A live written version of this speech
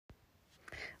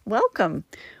Welcome.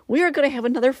 We are going to have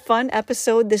another fun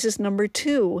episode. This is number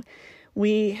 2.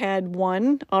 We had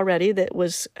one already that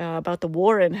was about the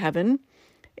war in heaven,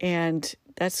 and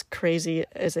that's crazy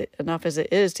enough as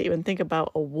it is to even think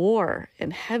about a war in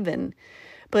heaven.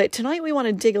 But tonight we want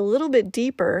to dig a little bit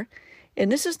deeper,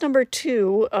 and this is number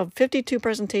 2 of 52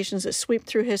 presentations that sweep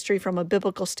through history from a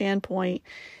biblical standpoint.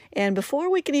 And before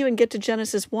we can even get to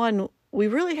Genesis 1, we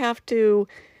really have to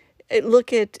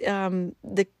look at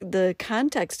the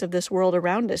context of this world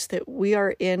around us, that we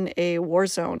are in a war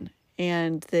zone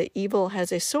and that evil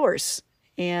has a source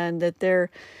and that there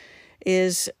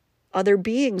is other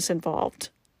beings involved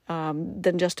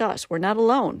than just us. We're not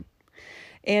alone.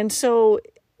 And so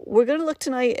we're going to look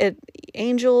tonight at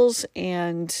angels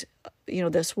and,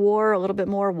 this war a little bit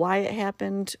more, why it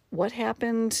happened, what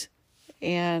happened,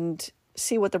 and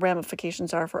see what the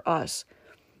ramifications are for us.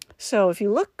 So if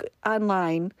you look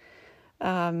online,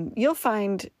 you'll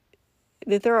find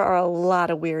that there are a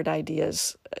lot of weird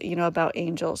ideas, about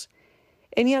angels.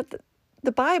 And yet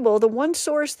the Bible, the one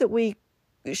source that we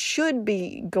should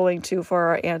be going to for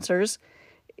our answers,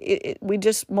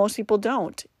 most people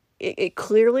don't. It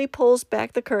clearly pulls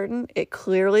back the curtain. It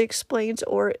clearly explains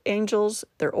angels,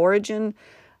 their origin.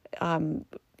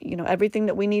 Everything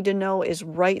that we need to know is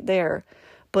right there.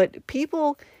 But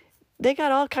people, they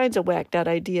got all kinds of whacked out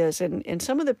ideas. And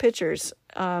some of the pictures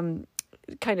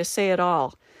kind of say it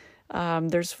all.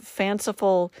 There's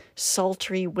fanciful,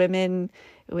 sultry women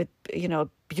with,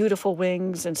 beautiful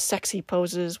wings and sexy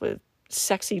poses with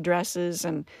sexy dresses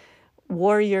and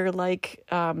warrior-like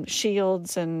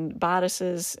shields and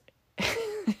bodices.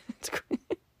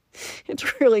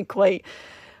 It's really quite,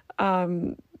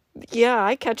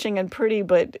 eye-catching and pretty,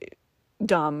 but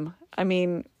dumb. I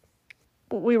mean,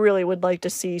 we really would like to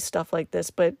see stuff like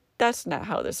this, but that's not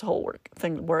how this whole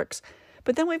thing works.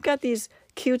 But then we've got these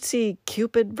cutesy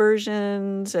Cupid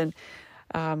versions, and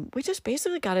we just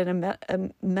basically got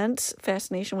an immense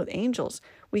fascination with angels.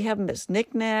 We have them as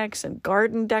knickknacks and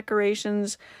garden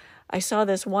decorations. I saw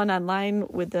this one online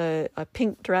with a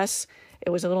pink dress. It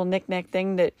was a little knickknack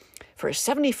thing that for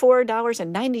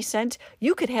 $74.90,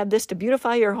 you could have this to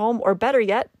beautify your home, or better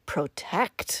yet,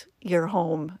 protect your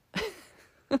home.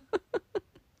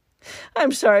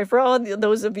 I'm sorry for all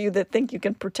those of you that think you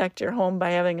can protect your home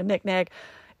by having a knickknack.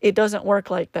 It doesn't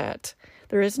work like that.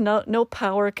 There is no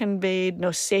power conveyed,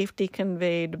 no safety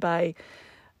conveyed by,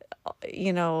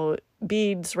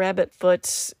 beads, rabbit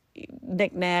foots,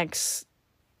 knickknacks,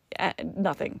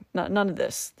 nothing. None of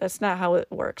this. That's not how it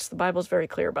works. The Bible's very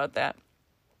clear about that.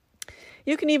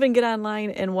 You can even get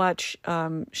online and watch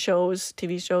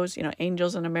TV shows,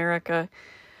 Angels in America.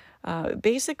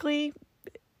 Basically,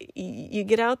 you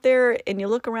get out there and you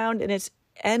look around and it's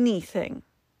anything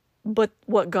but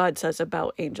what God says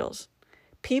about angels.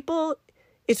 People,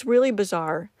 it's really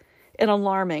bizarre and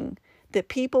alarming that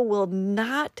people will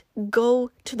not go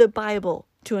to the Bible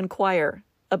to inquire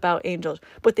about angels,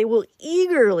 but they will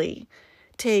eagerly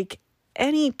take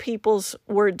any people's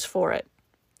words for it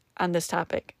on this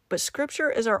topic. But Scripture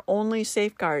is our only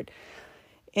safeguard.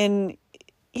 And,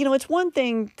 it's one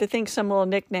thing to think some little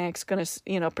knickknack's going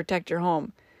to, protect your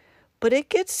home. But it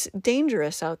gets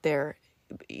dangerous out there.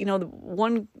 The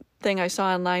one thing I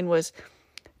saw online was,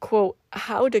 quote,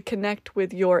 how to connect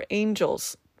with your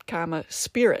angels,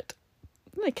 spirit.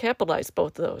 And they capitalized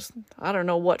both of those. I don't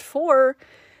know what for,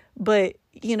 but,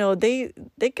 they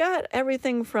got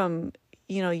everything from,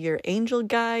 your angel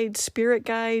guides, spirit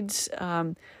guides.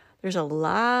 There's a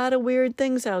lot of weird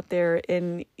things out there.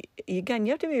 And again,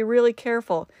 you have to be really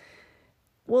careful.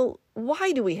 Well,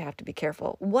 why do we have to be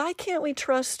careful? Why can't we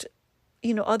trust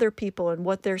other people and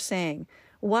what they're saying?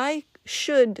 Why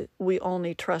should we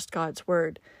only trust God's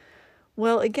word?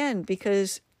 Well, again,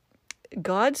 because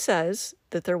God says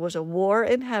that there was a war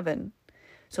in heaven.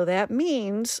 So that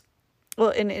means,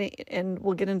 and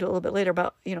we'll get into a little bit later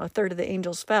about, a third of the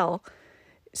angels fell.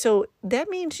 So that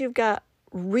means you've got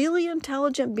really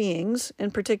intelligent beings,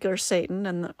 in particular Satan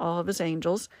and all of his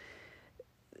angels,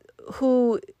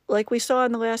 who, like we saw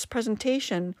in the last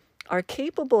presentation, he's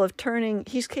capable of turning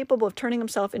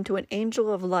himself into an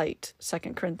angel of light, 2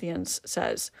 Corinthians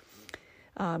says,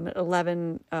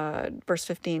 11, verse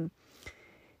 15.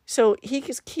 So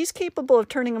he's capable of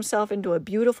turning himself into a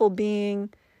beautiful being,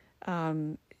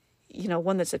 one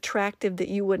that's attractive that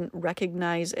you wouldn't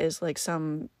recognize as like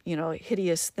some,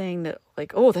 hideous thing that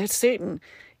like, oh, that's Satan.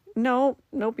 Nope,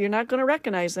 you're not going to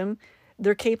recognize them.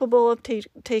 They're capable of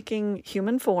taking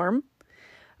human form.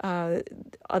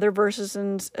 Other verses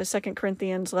in 2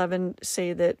 Corinthians 11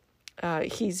 say that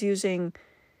he's using,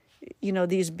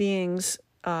 these beings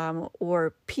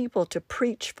or people to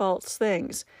preach false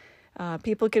things.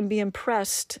 People can be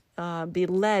impressed, be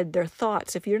led, their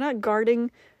thoughts. If you're not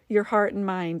guarding your heart and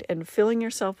mind and filling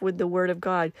yourself with the Word of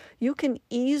God, you can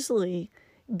easily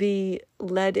be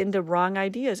led into wrong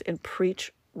ideas and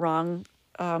preach wrong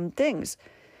things.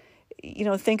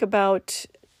 Think about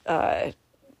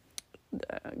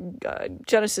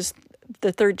Genesis,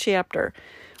 the 3rd chapter,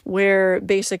 where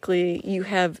basically you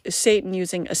have Satan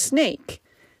using a snake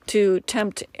to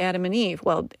tempt Adam and Eve.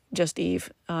 Well, just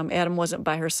Eve. Adam wasn't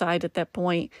by her side at that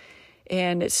point.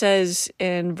 And it says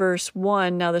in verse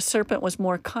 1, "Now the serpent was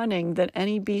more cunning than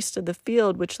any beast of the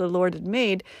field which the Lord had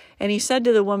made. And he said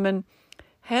to the woman,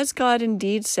 Has God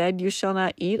indeed said, You shall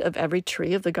not eat of every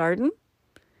tree of the garden?"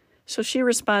 So she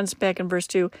responds back in verse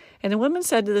 2, "And the woman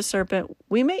said to the serpent,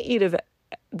 We may eat of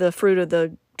the fruit of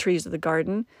the trees of the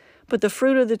garden, but the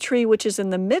fruit of the tree which is in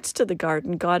the midst of the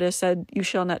garden, God has said, You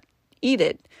shall not eat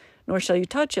it, nor shall you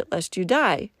touch it, lest you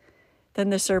die. Then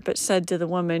the serpent said to the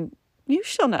woman, You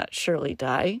shall not surely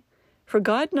die. For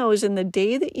God knows in the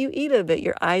day that you eat of it,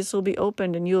 your eyes will be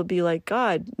opened, and you will be like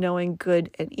God, knowing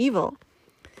good and evil."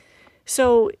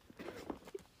 So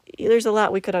there's a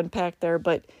lot we could unpack there,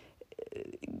 but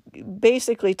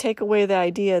basically take away the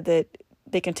idea that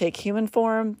they can take human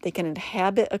form, they can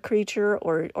inhabit a creature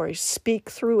or speak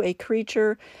through a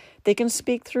creature. They can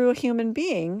speak through a human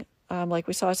being, like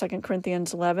we saw 2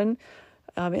 Corinthians 11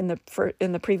 in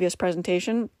the previous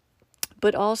presentation.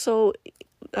 But also,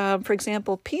 for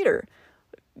example, Peter,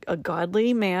 a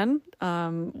godly man,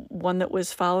 one that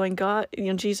was following God,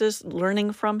 Jesus,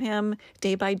 learning from him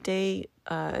day by day,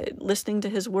 listening to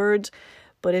his words.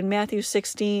 But in Matthew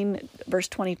 16, verse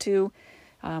 22,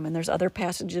 and there's other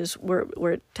passages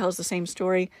where it tells the same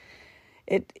story.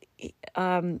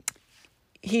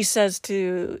 He says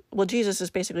Jesus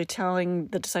is basically telling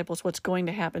the disciples what's going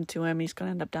to happen to him. He's going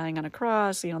to end up dying on a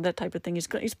cross, that type of thing.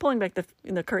 He's pulling back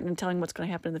the curtain and telling what's going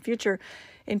to happen in the future.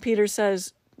 And Peter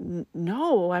says,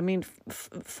 "No,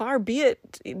 far be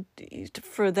it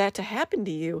for that to happen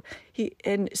to you."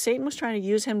 And Satan was trying to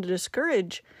use him to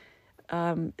discourage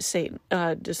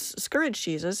discourage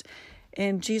Jesus,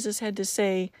 and Jesus had to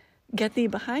say, "Get thee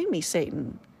behind me,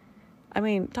 Satan."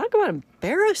 Talk about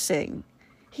embarrassing.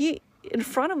 He, in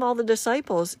front of all the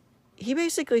disciples, he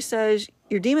basically says,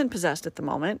 "You're demon possessed at the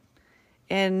moment,"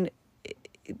 and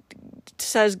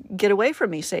says, "Get away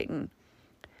from me, Satan."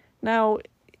 Now,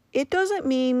 it doesn't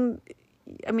mean,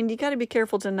 you got to be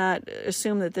careful to not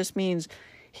assume that this means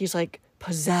he's like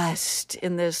possessed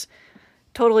in this,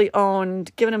 totally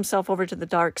owned, given himself over to the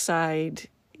dark side.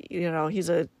 He's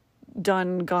a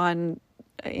done, gone,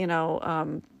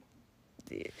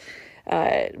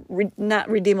 not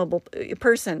redeemable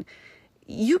person.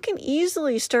 You can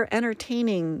easily start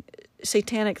entertaining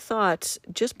satanic thoughts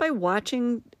just by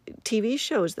watching TV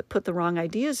shows that put the wrong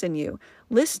ideas in you,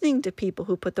 listening to people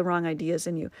who put the wrong ideas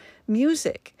in you,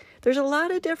 music. There's a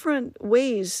lot of different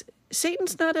ways.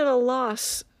 Satan's not at a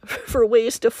loss for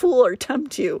ways to fool or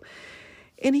tempt you.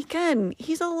 And again,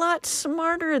 he's a lot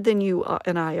smarter than you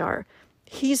and I are.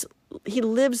 He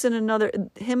lives in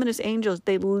him and his angels,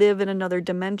 they live in another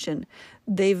dimension.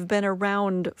 They've been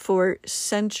around for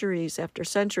centuries after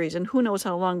centuries, and who knows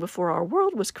how long before our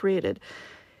world was created.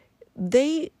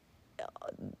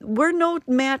 We're no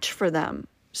match for them.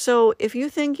 So if you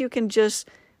think you can just,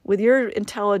 with your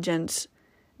intelligence,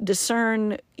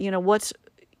 discern, what's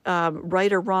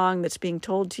right or wrong that's being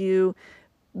told to you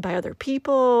by other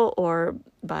people or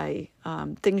by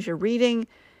things you're reading,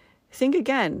 think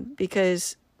again,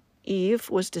 because Eve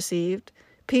was deceived,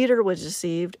 Peter was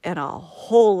deceived, and a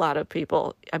whole lot of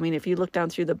people. If you look down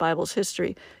through the Bible's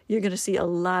history, you're going to see a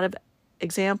lot of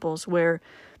examples where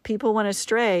people went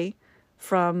astray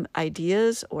from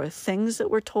ideas or things that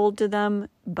were told to them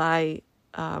by,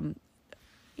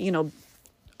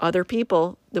 other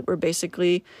people that were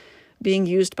basically being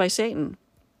used by Satan.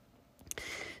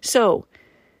 So,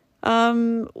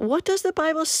 what does the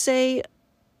Bible say,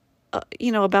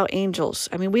 about angels?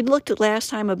 We looked at last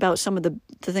time about some of the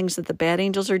things that the bad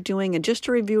angels are doing. And just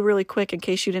to review really quick, in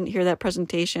case you didn't hear that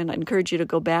presentation, I encourage you to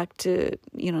go back to,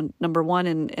 number 1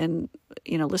 and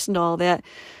listen to all that.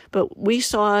 But we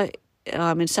saw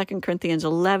in 2 Corinthians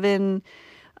 11,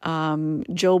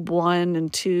 Job 1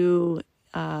 and 2,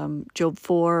 Job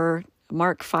 4,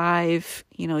 Mark 5,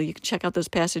 you can check out those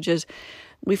passages.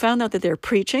 We found out that they're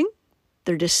preaching,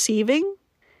 they're deceiving,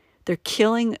 they're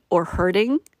killing or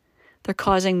hurting, they're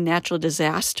causing natural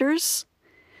disasters,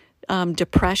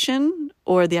 depression,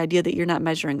 or the idea that you're not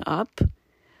measuring up,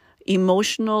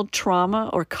 emotional trauma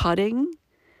or cutting.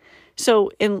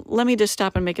 So, and let me just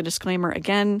stop and make a disclaimer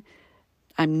again.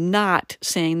 I'm not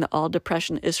saying that all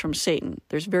depression is from Satan.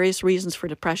 There's various reasons for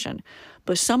depression,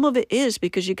 but some of it is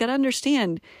because you got to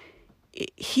understand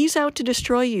he's out to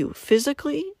destroy you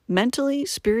physically, mentally,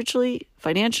 spiritually,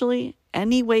 financially,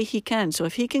 any way he can. So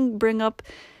if he can bring up,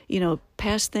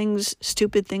 past things,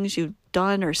 stupid things you've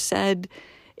done or said,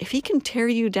 if he can tear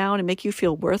you down and make you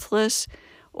feel worthless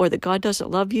or that God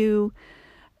doesn't love you,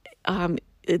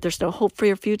 there's no hope for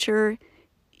your future,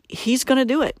 he's going to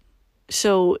do it.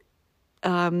 So,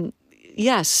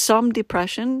 yes, some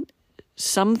depression,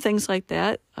 some things like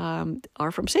that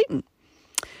are from Satan.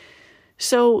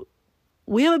 So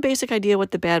we have a basic idea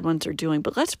what the bad ones are doing,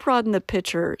 but let's broaden the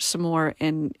picture some more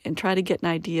and try to get an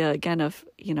idea again of,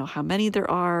 how many there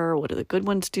are, what are the good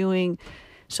ones doing.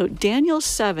 So Daniel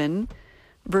 7,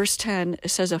 verse 10,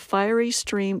 says, a fiery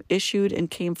stream issued and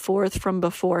came forth from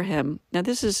before him. Now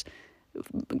this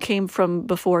came from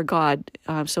before God.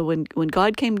 So when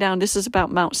God came down, this is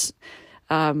about not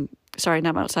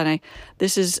Mount Sinai.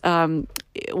 This is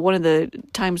one of the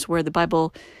times where the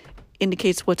Bible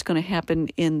indicates what's going to happen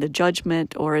in the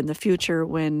judgment or in the future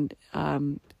when,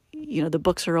 the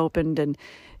books are opened. And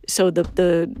so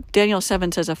the Daniel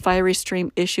 7 says, a fiery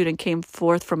stream issued and came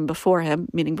forth from before him,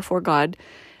 meaning before God,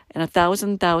 and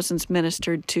 1,000 thousands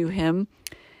ministered to him.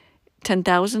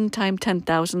 10,000 times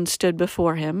 10,000 stood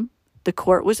before him. The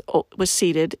court was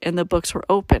seated and the books were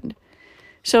opened.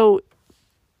 So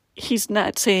he's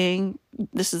not saying,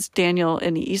 this is Daniel,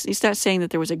 and he's not saying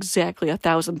that there was exactly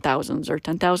 1,000 thousands or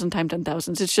 10,000 times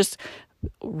 10,000s. It's just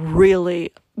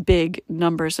really big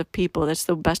numbers of people. That's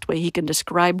the best way he can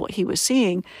describe what he was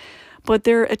seeing. But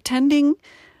they're attending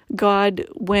God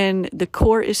when the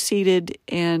court is seated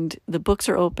and the books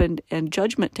are opened and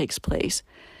judgment takes place.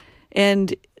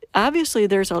 And obviously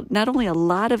there's not only a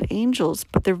lot of angels,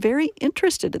 but they're very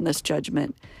interested in this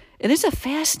judgment. And it's a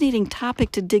fascinating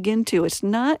topic to dig into. It's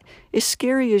not as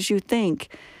scary as you think.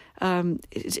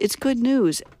 It's good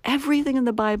news. Everything in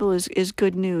the Bible is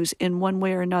good news in one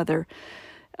way or another.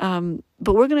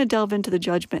 But we're going to delve into the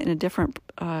judgment in a different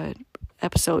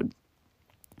episode.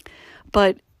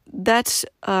 But that's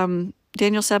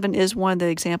Daniel 7 is one of the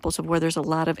examples of where there's a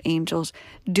lot of angels.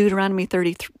 Deuteronomy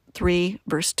 33,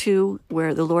 verse 2,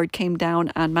 where the Lord came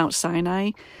down on Mount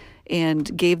Sinai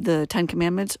and gave the Ten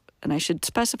Commandments. And I should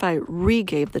specify,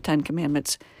 re-gave the Ten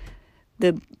Commandments.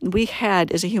 We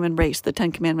had, as a human race, the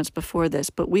Ten Commandments before this,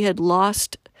 but we had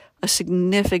lost a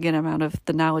significant amount of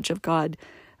the knowledge of God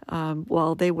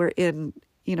while they were in,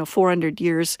 400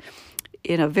 years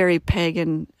in a very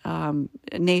pagan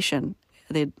nation.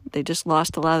 They just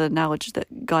lost a lot of the knowledge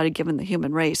that God had given the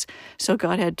human race. So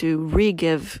God had to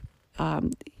re-give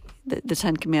the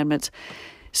Ten Commandments.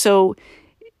 So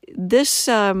this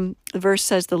verse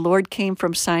says, the Lord came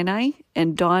from Sinai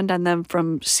and dawned on them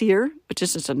from Seir, which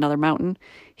is just another mountain.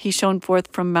 He shone forth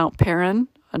from Mount Paran,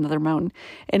 another mountain,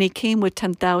 and he came with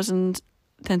 10,000s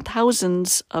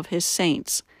of his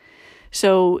saints.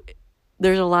 So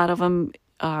there's a lot of them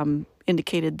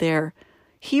indicated there.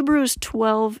 Hebrews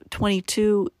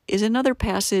 12:22 is another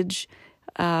passage.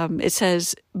 It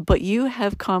says, but you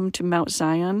have come to Mount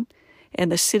Zion and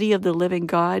the city of the living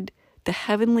God, the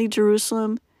heavenly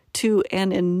Jerusalem, to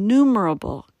an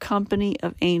innumerable company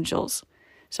of angels.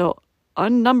 So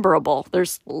unnumberable.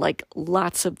 There's like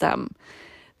lots of them.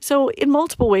 So in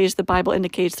multiple ways, the Bible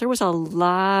indicates there was a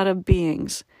lot of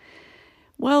beings.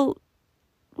 Well,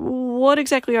 what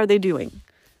exactly are they doing?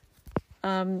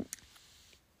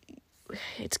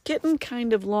 It's getting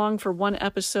kind of long for one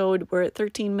episode. We're at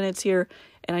 13 minutes here,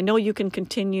 and I know you can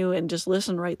continue and just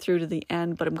listen right through to the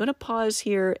end, but I'm going to pause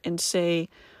here and say,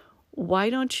 why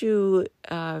don't you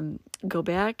go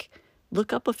back,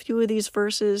 look up a few of these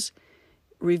verses,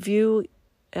 review,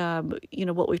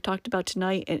 what we've talked about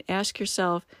tonight, and ask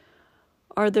yourself,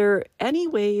 are there any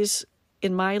ways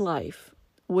in my life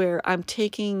where I'm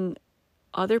taking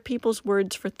other people's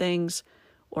words for things,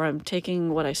 or I'm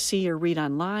taking what I see or read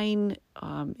online,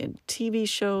 in TV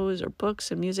shows or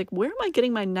books and music? Where am I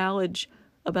getting my knowledge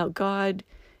about God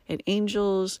and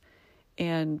angels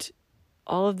and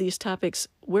all of these topics?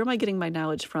 Where am I getting my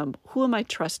knowledge from? Who am I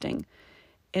trusting?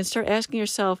 And start asking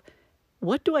yourself,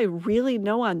 what do I really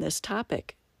know on this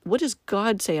topic? What does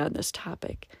God say on this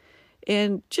topic?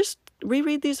 And just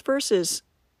reread these verses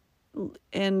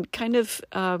and kind of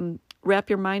wrap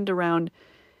your mind around,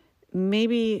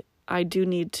 maybe I do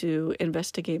need to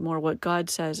investigate more what God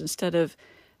says instead of,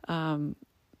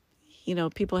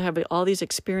 people have all these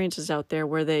experiences out there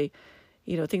where they,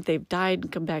 think they've died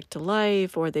and come back to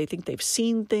life, or they think they've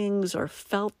seen things or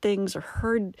felt things or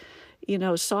heard,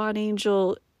 saw an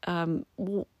angel. Can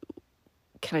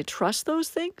I trust those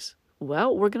things?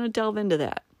 Well, we're going to delve into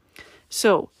that.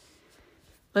 So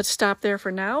let's stop there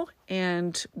for now,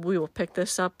 and we will pick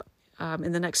this up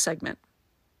in the next segment.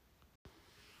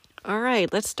 All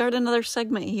right, let's start another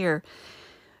segment here.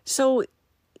 So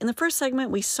in the first segment,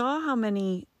 we saw how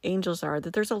many angels are,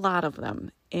 that there's a lot of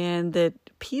them, and that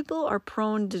people are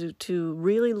prone to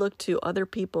really look to other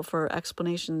people for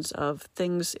explanations of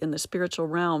things in the spiritual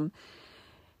realm.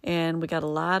 And we got a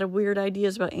lot of weird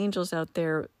ideas about angels out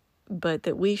there, but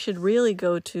that we should really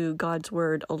go to God's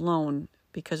word alone,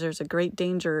 because there's a great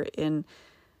danger in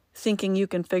thinking you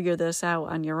can figure this out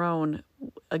on your own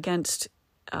against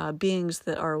beings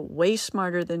that are way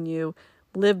smarter than you,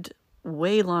 lived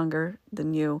way longer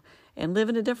than you, and live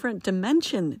in a different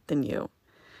dimension than you.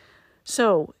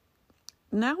 So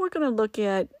now we're going to look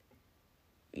at,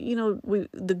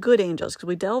 the good angels, because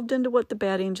we delved into what the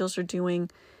bad angels are doing.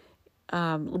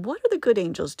 What are the good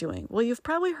angels doing? Well, you've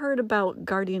probably heard about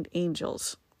guardian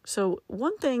angels. So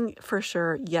one thing for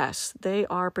sure, yes, they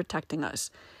are protecting us.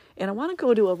 And I want to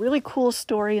go to a really cool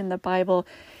story in the Bible.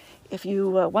 If you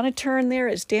want to turn there,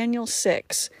 it's Daniel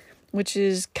 6, which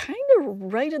is kind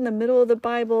of right in the middle of the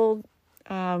Bible.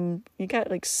 You got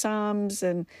like Psalms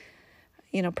and,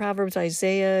 Proverbs,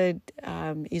 Isaiah,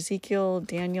 Ezekiel,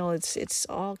 Daniel. It's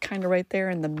all kind of right there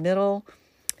in the middle.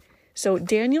 So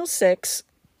Daniel 6,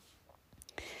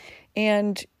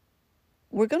 and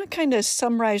we're going to kind of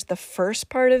summarize the first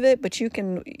part of it, but you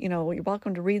can, you're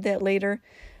welcome to read that later.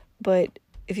 But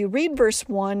if you read verse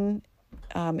 1,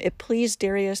 it pleased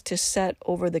Darius to set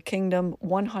over the kingdom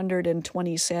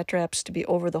 120 satraps to be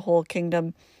over the whole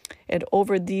kingdom, and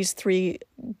over these three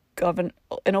governors,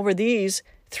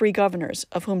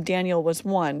 of whom Daniel was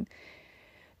one,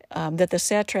 that the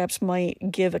satraps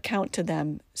might give account to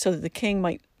them, so that the king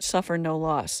might suffer no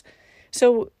loss.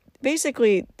 So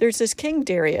basically, there's this King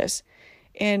Darius,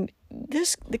 and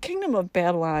the kingdom of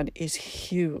Babylon is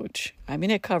huge. I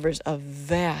mean, it covers a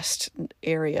vast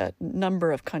area,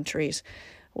 number of countries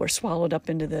were swallowed up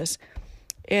into this.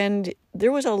 And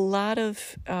there was a lot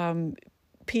of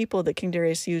people that King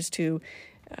Darius used to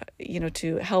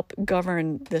help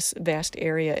govern this vast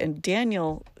area. And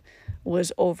Daniel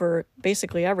was over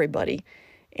basically everybody.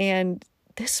 And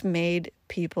this made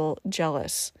people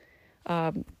jealous.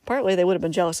 Partly they would have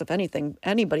been jealous of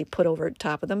anybody put over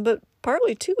top of them, but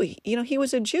partly too, he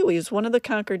was a Jew. He was one of the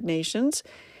conquered nations,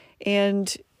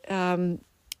 and the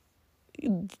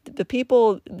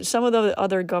people, some of the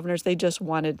other governors, they just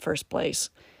wanted first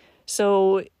place.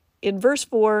 So in verse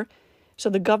 4, so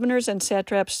the governors and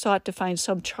satraps sought to find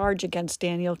some charge against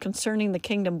Daniel concerning the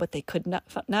kingdom, but they could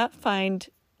not find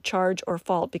charge or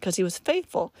fault, because he was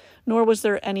faithful, nor was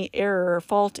there any error or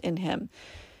fault in him.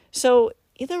 So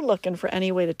they're looking for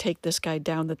any way to take this guy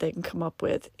down that they can come up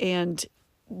with, and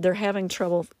they're having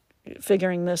trouble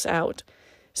figuring this out.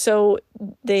 So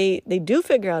they do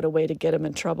figure out a way to get him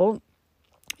in trouble.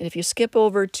 And if you skip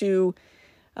over to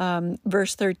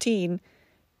verse 13,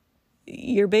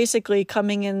 you're basically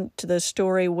coming into the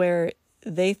story where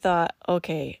they thought,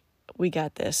 okay, we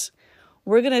got this.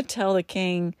 We're going to tell the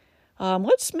king,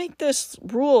 let's make this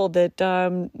rule that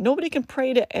nobody can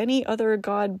pray to any other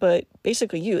god but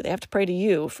basically you. They have to pray to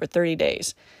you for 30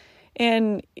 days.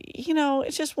 And,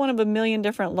 it's just one of a million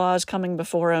different laws coming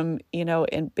before him,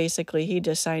 and basically he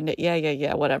just signed it.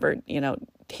 Yeah, whatever.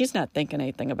 He's not thinking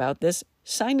anything about this.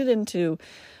 Signed it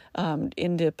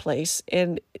into place.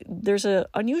 And there's an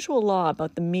unusual law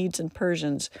about the Medes and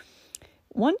Persians.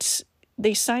 Once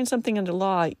they sign something into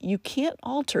law, you can't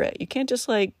alter it. You can't just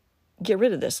get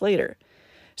rid of this later.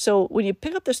 So when you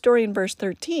pick up the story in verse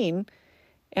 13,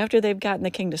 after they've gotten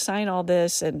the king to sign all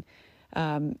this, and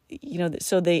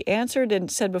so they answered and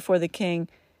said before the king,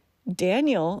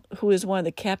 Daniel, who is one of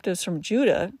the captives from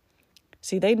Judah.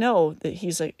 See, they know that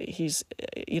he's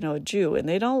a Jew, and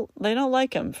they don't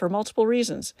like him for multiple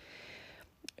reasons.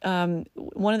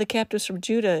 One of the captives from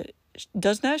Judah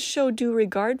does not show due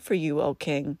regard for you, O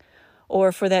king,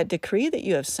 or for that decree that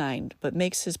you have signed, but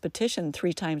makes his petition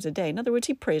 3 times a day. In other words,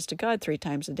 he prays to God 3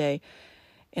 times a day.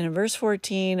 And in verse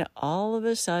 14, all of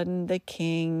a sudden the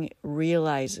king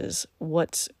realizes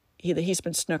that he's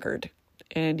been snookered,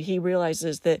 and he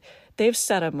realizes that they've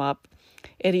set him up.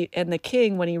 And the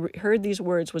king, when he heard these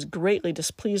words, was greatly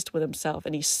displeased with himself,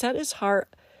 and he set his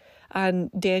heart on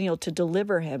Daniel to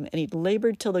deliver him, and he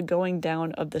labored till the going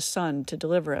down of the sun to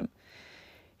deliver him.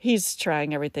 He's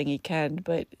trying everything he can,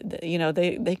 but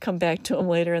they come back to him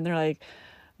later, and they're like,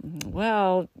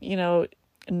 well,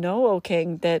 know, O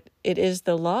king, that it is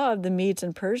the law of the Medes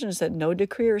and Persians that no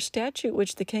decree or statute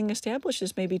which the king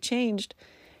establishes may be changed.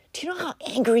 Do you know how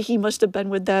angry he must have been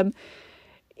with them,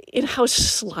 and how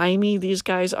slimy these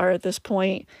guys are at this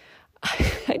point?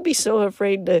 I'd be so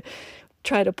afraid to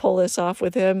try to pull this off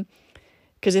with him.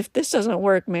 Because if this doesn't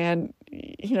work, man,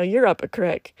 you're up a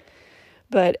creek.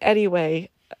 But anyway,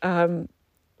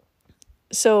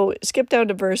 so skip down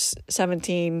to verse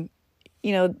 17.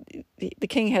 The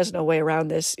king has no way around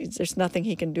this. There's nothing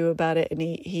he can do about it. And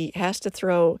he has to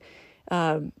throw,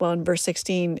 in verse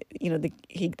 16, the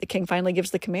king finally gives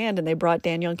the command, and they brought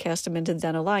Daniel and cast him into the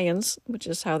den of lions, which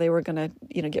is how they were going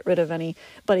to, get rid of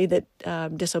anybody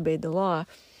that disobeyed the law.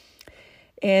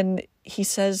 And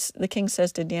the king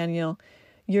says to Daniel,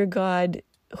 your God,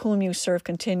 whom you serve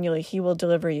continually, he will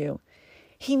deliver you.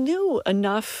 He knew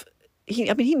enough.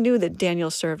 He knew that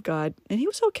Daniel served God, and he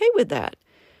was okay with that.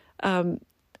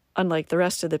 Unlike the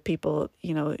rest of the people,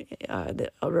 the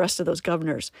rest of those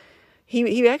governors.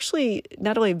 He actually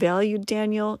not only valued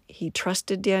Daniel, he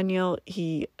trusted Daniel.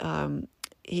 He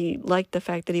liked the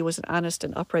fact that he was an honest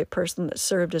and upright person that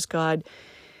served his God.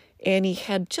 And he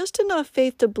had just enough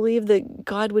faith to believe that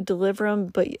God would deliver him.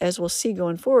 But as we'll see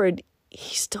going forward,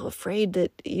 he's still afraid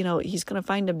that, he's going to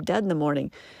find him dead in the morning.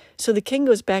 So the king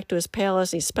goes back to his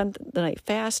palace. He spent the night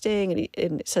fasting, and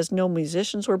it says no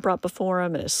musicians were brought before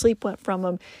him, and his sleep went from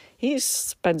him. He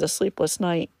spends a sleepless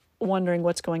night wondering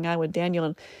what's going on with Daniel.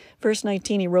 In verse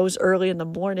 19, he rose early in the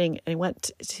morning, and he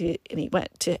went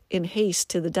in haste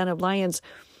to the den of lions.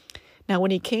 Now,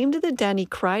 when he came to the den, he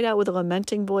cried out with a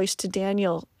lamenting voice to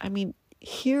Daniel.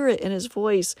 Hear it in his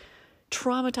voice,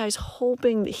 traumatized,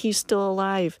 hoping that he's still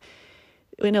alive.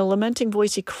 In a lamenting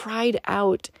voice, he cried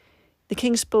out. The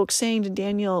king spoke, saying to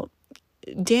Daniel,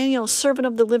 Daniel, servant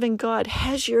of the living God,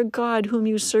 has your God, whom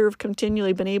you serve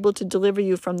continually, been able to deliver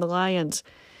you from the lions?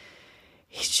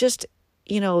 He's just,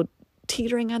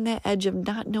 teetering on that edge of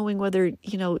not knowing whether,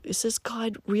 is this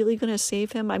God really going to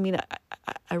save him? I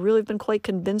really have been quite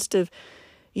convinced of,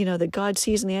 that God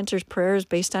sees and answers prayers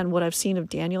based on what I've seen of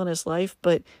Daniel in his life,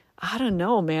 but I don't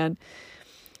know, man.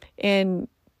 And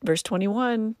verse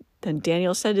 21, then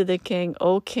Daniel said to the king,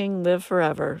 O king, live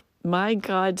forever. My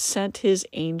God sent his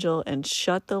angel and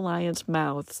shut the lions'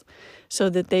 mouths so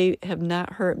that they have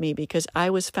not hurt me, because I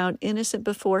was found innocent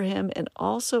before him. And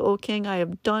also, O king, I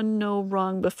have done no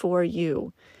wrong before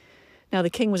you. Now the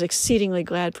king was exceedingly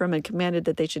glad for him and commanded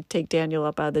that they should take Daniel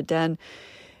up out of the den.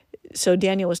 So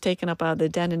Daniel was taken up out of the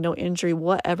den, and no injury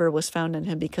whatever was found in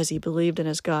him, because he believed in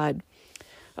his God.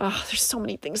 Oh, there's so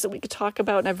many things that we could talk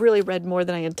about, and I've really read more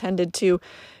than I intended to.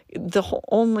 The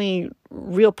only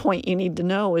real point you need to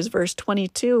know is verse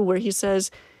 22, where he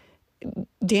says,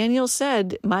 Daniel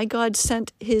said, my God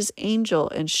sent his angel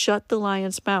and shut the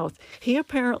lion's mouth. He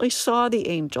apparently saw the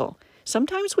angel.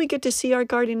 Sometimes we get to see our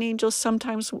guardian angels.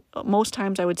 Most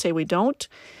times I would say we don't.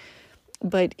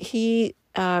 But he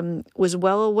was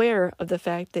well aware of the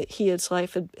fact that his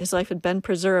life had been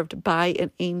preserved by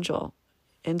an angel.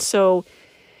 And so,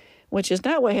 which is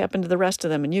not what happened to the rest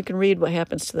of them. And you can read what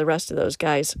happens to the rest of those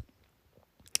guys.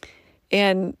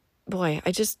 And boy,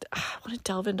 I want to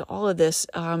delve into all of this,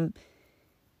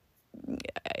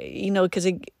 because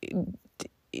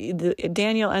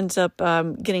Daniel ends up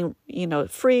getting,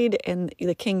 freed, and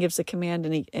the king gives the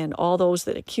command, and all those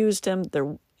that accused him,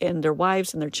 their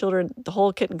wives and their children, the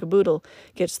whole kit and caboodle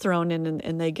gets thrown in,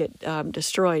 and they get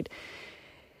destroyed.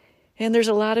 And there's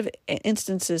a lot of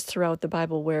instances throughout the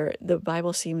Bible where the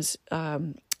Bible seems,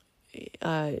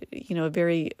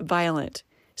 very violent.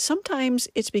 Sometimes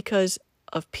it's because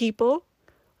of people,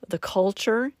 the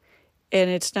culture, and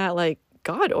it's not like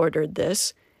God ordered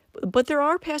this. But there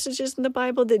are passages in the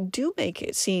Bible that do make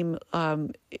it seem,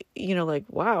 like,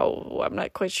 wow, I'm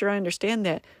not quite sure I understand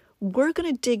that. We're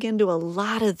going to dig into a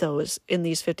lot of those in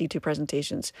these 52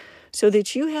 presentations so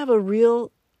that you have a real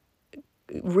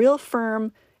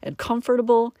firm and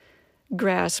comfortable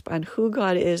grasp on who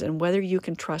God is and whether you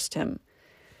can trust him.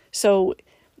 So,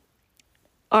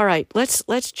 all right,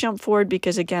 let's jump forward,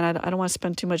 because again, I don't want to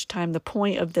spend too much time. The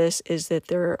point of this is that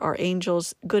there are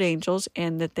angels, good angels,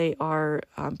 and that they are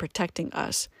protecting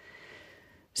us.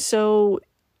 So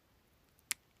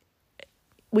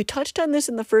we touched on this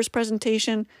in the first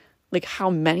presentation, like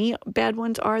how many bad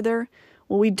ones are there?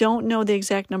 Well, we don't know the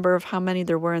exact number of how many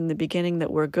there were in the beginning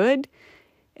that were good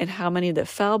and how many that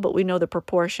fell, but we know the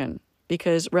proportion,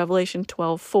 because Revelation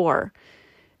 12:4,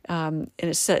 and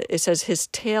it says his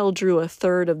tail drew a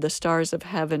third of the stars of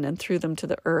heaven and threw them to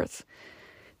the earth.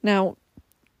 Now,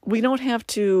 we don't have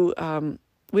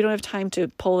time to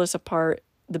pull this apart.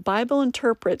 The Bible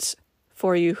interprets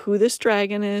for you who this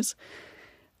dragon is.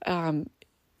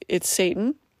 It's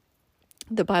Satan.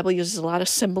 The Bible uses a lot of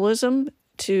symbolism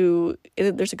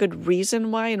there's a good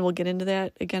reason why, and we'll get into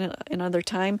that again another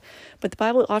time. But the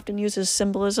Bible often uses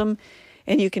symbolism,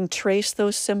 and you can trace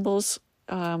those symbols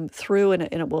through, and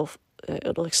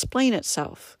it'll explain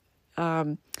itself.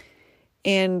 And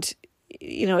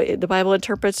the Bible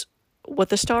interprets what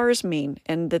the stars mean,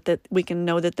 and that we can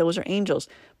know that those are angels.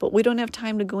 But we don't have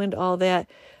time to go into all that.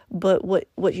 But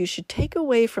what you should take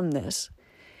away from this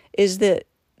is that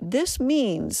this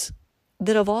means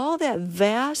that of all that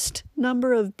vast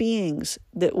number of beings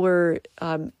that were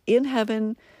in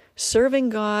heaven, serving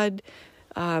God,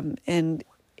 and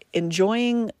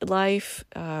enjoying life,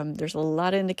 there's a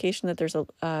lot of indication that there's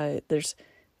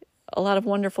a lot of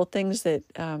wonderful things that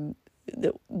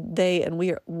that they and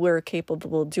we were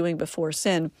capable of doing before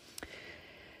sin.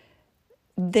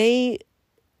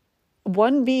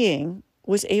 One being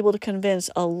was able to convince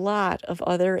a lot of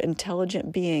other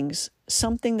intelligent beings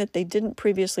something that they didn't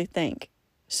previously think.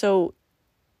 So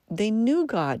they knew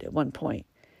God at one point.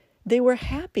 They were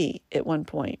happy at one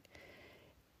point.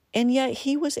 And yet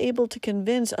he was able to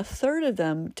convince a third of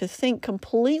them to think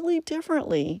completely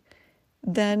differently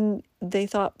than they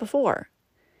thought before.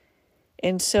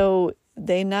 And so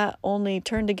they not only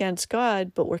turned against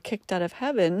God, but were kicked out of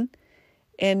heaven.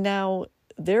 And now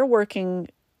they're working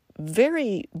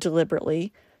very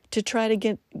deliberately to try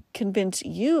to convince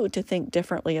you to think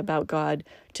differently about God,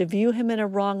 to view him in a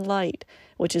wrong light,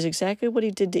 which is exactly what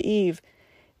he did to Eve.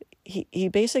 He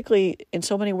basically, in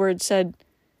so many words, said,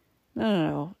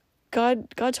 no.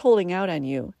 God's holding out on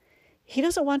you. He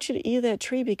doesn't want you to eat of that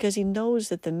tree because he knows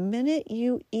that the minute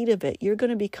you eat of it, you're going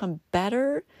to become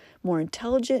better, more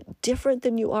intelligent, different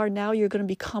than you are now. You're going to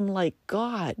become like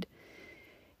God.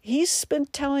 He's been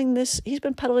peddling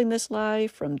this lie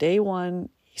from day one.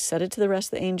 He said it to the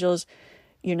rest of the angels.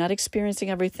 You're not experiencing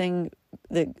everything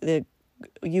that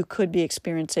you could be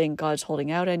experiencing. God's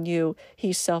holding out on you.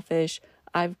 He's selfish.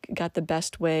 I've got the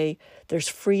best way. There's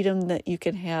freedom that you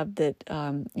can have that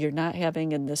you're not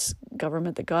having in this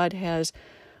government that God has.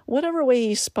 Whatever way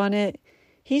he spun it,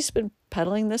 he's been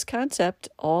peddling this concept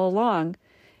all along.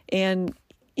 And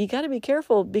you got to be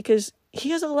careful because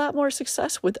he has a lot more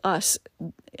success with us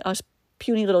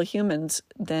puny little humans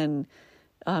than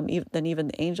even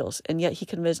the angels. And yet he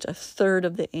convinced a third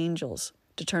of the angels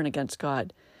to turn against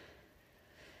God.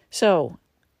 So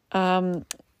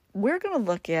we're going to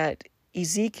look at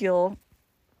Ezekiel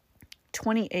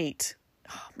 28.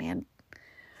 Oh, man.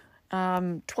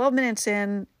 12 minutes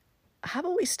in. How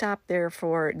about we stop there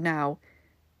for now?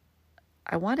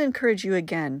 I want to encourage you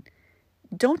again.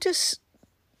 Don't just,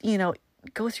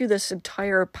 go through this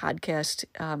entire podcast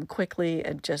quickly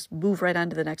and just move right on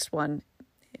to the next one.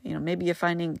 Maybe you're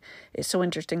finding it so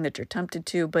interesting that you're tempted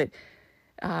to, but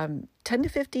 10 to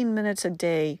 15 minutes a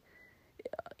day,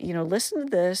 listen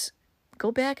to this, go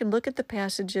back and look at the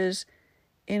passages,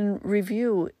 in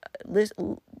review,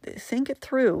 think it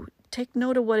through, take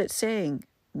note of what it's saying,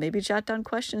 maybe jot down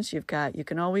questions you've got. You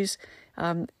can always,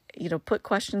 put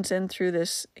questions in through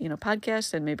this,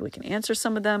 podcast, and maybe we can answer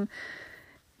some of them.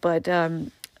 But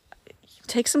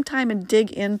take some time and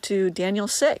dig into Daniel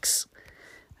 6,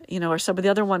 or some of the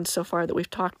other ones so far that we've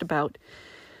talked about.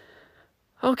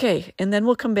 Okay, and then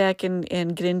we'll come back and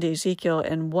get into Ezekiel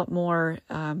and what more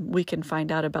we can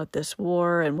find out about this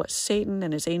war and what Satan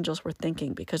and his angels were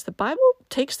thinking, because the Bible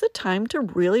takes the time to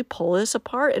really pull this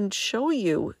apart and show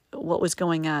you what was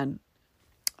going on.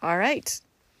 All right,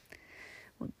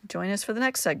 well, join us for the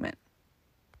next segment.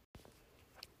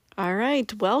 All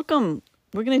right, welcome.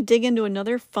 We're going to dig into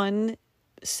another fun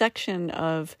section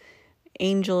of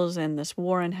angels and this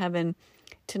war in heaven.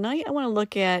 Tonight I want to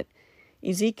look at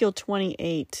Ezekiel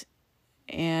 28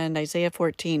 and Isaiah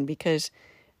 14, because,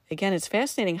 again, it's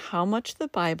fascinating how much the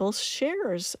Bible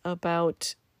shares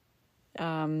about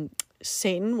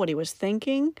Satan, what he was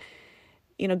thinking.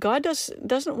 God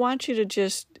doesn't want you to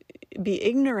just be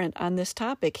ignorant on this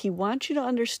topic. He wants you to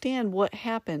understand what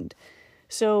happened.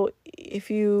 So if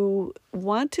you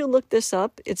want to look this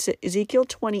up, it's Ezekiel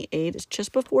 28. It's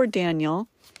just before Daniel.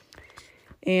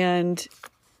 And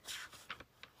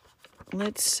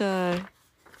let's look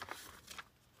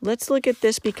at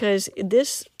this, because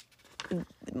this,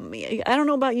 I don't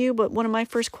know about you, but one of my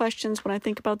first questions when I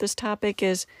think about this topic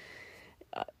is,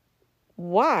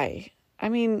 why? I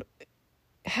mean,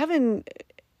 heaven,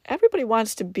 everybody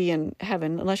wants to be in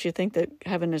heaven, unless you think that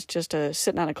heaven is just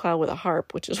sitting on a cloud with a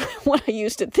harp, which is what I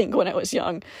used to think when I was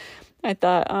young. I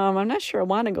thought, I'm not sure I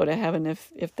want to go to heaven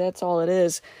if that's all it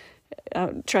is.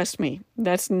 Trust me,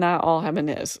 that's not all heaven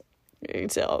is.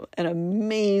 It's an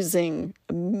amazing,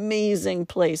 amazing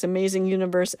place, amazing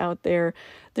universe out there.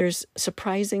 There's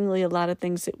surprisingly a lot of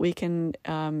things that we can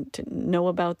to know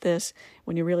about this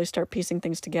when you really start piecing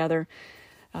things together.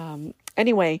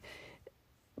 Anyway,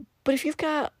 but if you've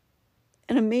got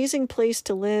an amazing place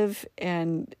to live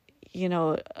and,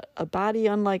 a body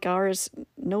unlike ours,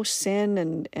 no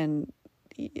sin and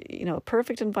a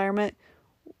perfect environment,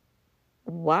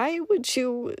 why would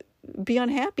you be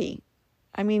unhappy?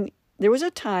 I mean, there was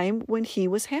a time when he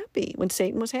was happy, when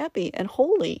Satan was happy and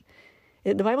holy.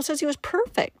 The Bible says he was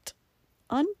perfect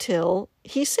until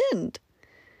he sinned.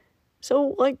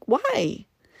 So, why?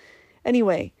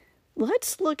 Anyway,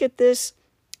 let's look at this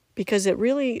because it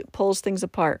really pulls things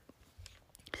apart.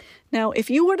 Now, if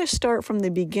you were to start from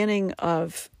the beginning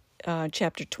of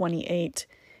chapter 28,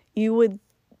 you would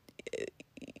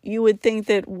think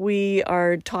that we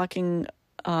are talking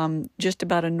just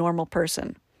about a normal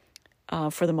person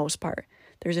for the most part.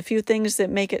 There's a few things that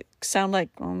make it sound like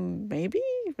maybe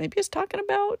it's talking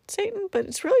about Satan, but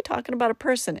it's really talking about a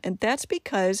person. And that's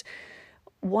because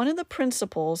one of the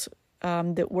principles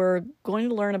that we're going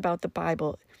to learn about the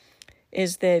Bible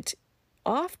is that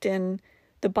often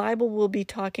the Bible will be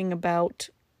talking about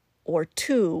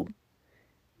let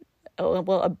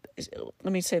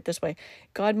me say it this way.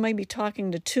 God might be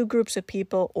talking to two groups of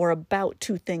people or about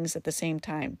two things at the same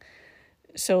time.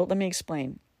 So let me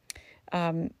explain.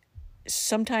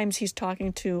 Sometimes he's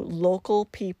talking to local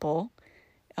people,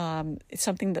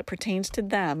 something that pertains to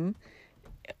them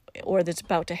or that's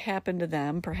about to happen to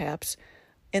them, perhaps.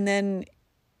 And then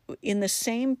in the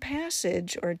same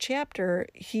passage or chapter,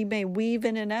 he may weave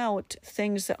in and out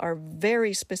things that are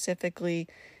very specifically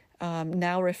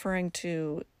now referring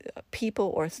to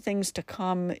people or things to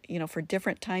come, for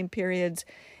different time periods.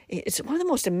 It's one of the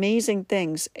most amazing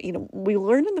things. We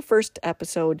learned in the first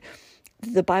episode,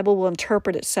 the Bible will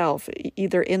interpret itself,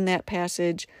 either in that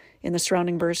passage, in the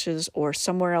surrounding verses, or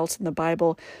somewhere else in the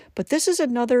Bible. But this is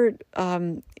another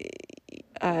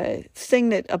thing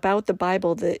that about the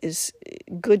Bible that is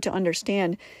good to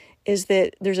understand, is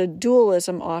that there's a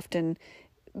dualism often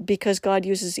because God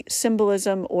uses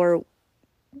symbolism or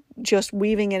just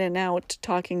weaving in and out,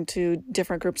 talking to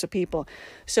different groups of people.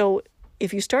 So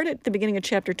if you start at the beginning of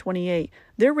chapter 28,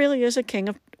 there really is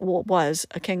was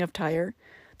a king of Tyre.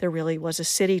 There really was a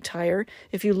city, Tyre.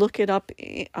 If you look it up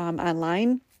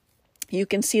online, you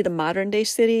can see the modern day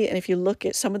city. And if you look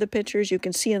at some of the pictures, you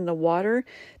can see in the water,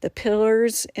 the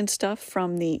pillars and stuff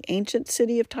from the ancient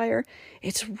city of Tyre.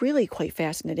 It's really quite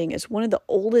fascinating. It's one of the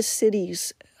oldest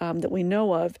cities that we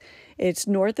know of. It's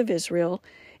north of Israel,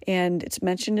 and it's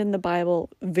mentioned in the Bible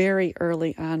very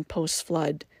early on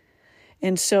post-flood.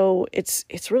 And so it's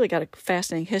really got a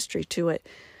fascinating history to it.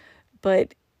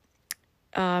 But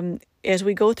as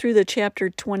we go through the chapter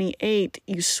 28,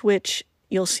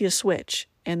 you'll see a switch.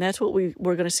 And that's what we're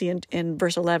going to see in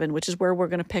verse 11, which is where we're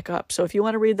going to pick up. So if you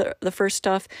want to read the first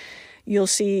stuff, you'll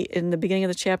see in the beginning of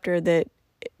the chapter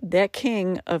that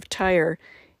king of Tyre,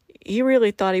 he really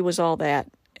thought he was all that.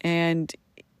 And,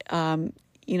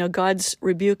 God's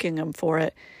rebuking him for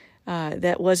it.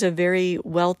 That was a very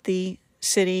wealthy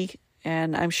city,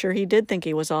 and I'm sure he did think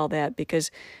he was all that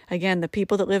because, again, the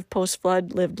people that lived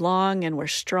post-flood lived long and were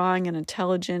strong and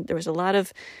intelligent. There was a lot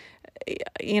of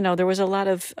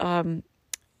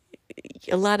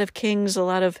kings, a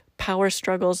lot of power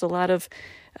struggles, a lot of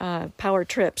power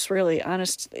trips, really.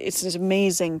 It's just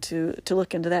amazing to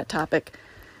look into that topic,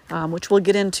 which we'll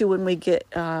get into when we get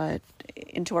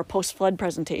into our post-flood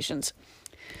presentations.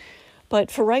 But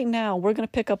for right now, we're going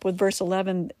to pick up with verse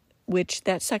 11, which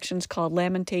that section's called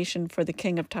Lamentation for the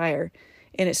King of Tyre,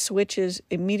 and it switches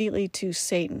immediately to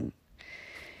Satan.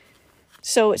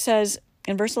 So it says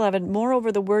in verse 11, "Moreover,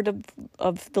 the word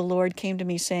of the Lord came to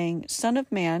me, saying, Son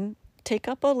of man, take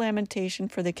up a lamentation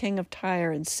for the king of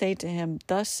Tyre, and say to him,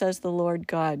 Thus says the Lord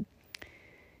God,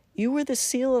 You were the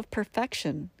seal of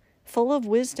perfection, full of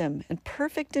wisdom, and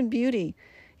perfect in beauty.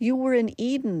 You were in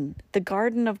Eden, the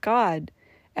garden of God.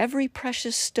 Every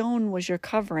precious stone was your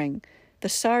covering, the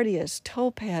sardius,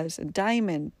 topaz, and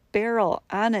diamond, beryl,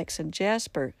 onyx, and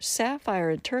jasper, sapphire,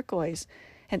 and turquoise,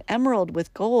 and emerald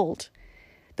with gold.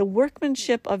 The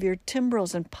workmanship of your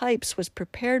timbrels and pipes was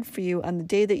prepared for you on the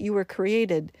day that you were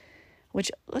created." Which,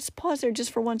 let's pause there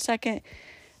just for 1 second.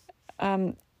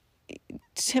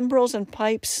 Timbrels and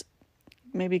pipes,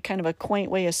 maybe kind of a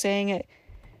quaint way of saying it.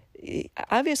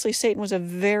 Obviously, Satan was a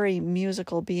very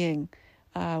musical being.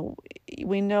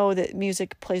 We know that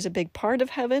music plays a big part of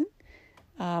heaven.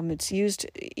 It's used,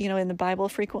 in the Bible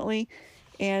frequently.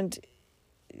 And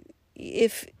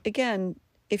if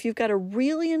you've got a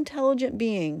really intelligent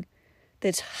being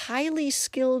that's highly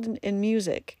skilled in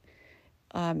music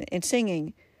and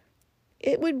singing,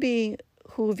 it would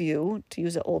behoove you, to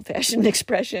use an old-fashioned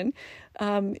expression,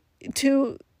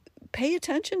 to pay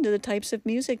attention to the types of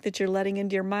music that you're letting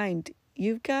into your mind.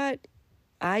 You've got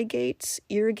eye gates,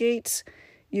 ear gates,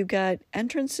 you've got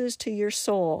entrances to your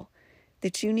soul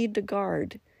that you need to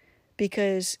guard,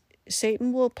 because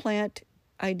Satan will plant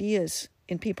ideas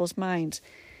in people's minds.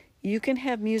 You can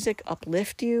have music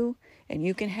uplift you and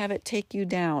you can have it take you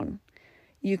down.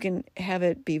 You can have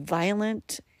it be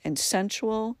violent and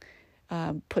sensual,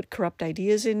 put corrupt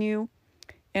ideas in you.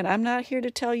 And I'm not here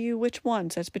to tell you which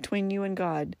ones. That's between you and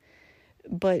God.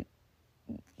 But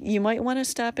you might want to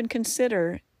stop and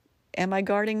consider, am I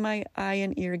guarding my eye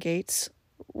and ear gates?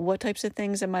 What types of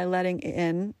things am I letting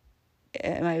in?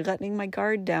 Am I letting my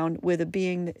guard down with a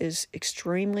being that is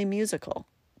extremely musical?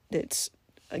 That's,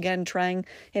 again, trying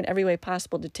in every way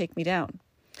possible to take me down.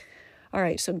 All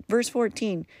right, so verse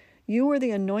 14, you are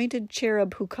the anointed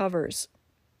cherub who covers.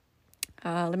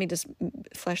 Let me just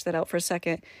flesh that out for a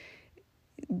second.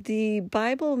 The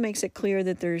Bible makes it clear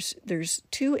that there's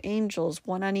two angels,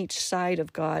 one on each side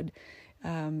of God.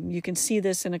 You can see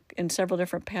this in several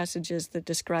different passages that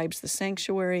describes the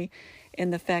sanctuary,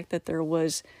 and the fact that there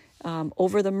was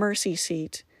over the mercy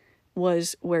seat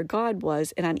was where God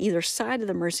was, and on either side of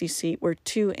the mercy seat were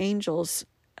two angels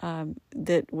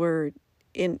that were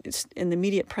in the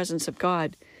immediate presence of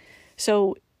God.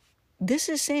 So this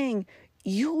is saying,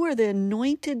 you are the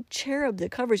anointed cherub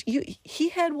that covers you. He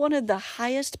had one of the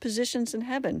highest positions in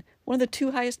heaven, one of the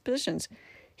two highest positions.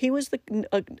 He was the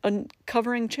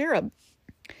covering cherub.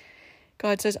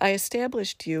 God says, I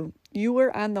established you. You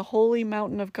were on the holy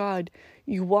mountain of God.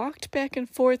 You walked back and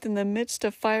forth in the midst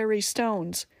of fiery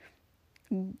stones.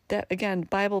 That, again,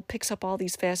 Bible picks up all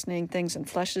these fascinating things and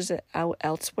fleshes it out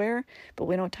elsewhere, but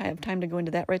we don't have time to go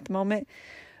into that right at the moment.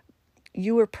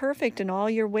 You were perfect in all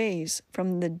your ways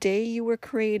from the day you were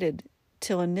created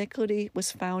till iniquity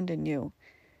was found in you.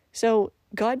 So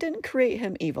God didn't create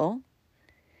him evil.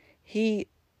 He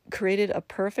created a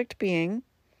perfect being,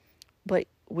 but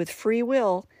with free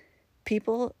will,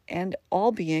 people and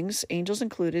all beings, angels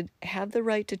included, have the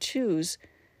right to choose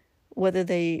whether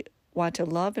they want to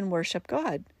love and worship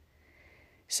God.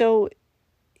 So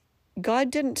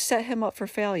God didn't set him up for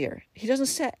failure. He doesn't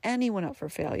set anyone up for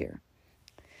failure.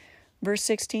 Verse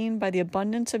 16, by the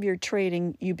abundance of your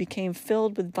trading, you became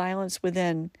filled with violence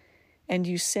within, and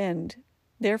you sinned.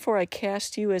 Therefore I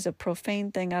cast you as a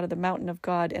profane thing out of the mountain of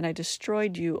God, and I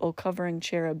destroyed you, O covering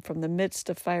cherub, from the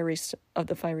midst of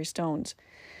the fiery stones.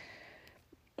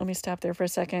 Let me stop there for a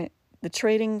second. The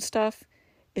trading stuff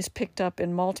is picked up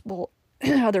in multiple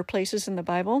other places in the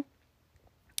Bible,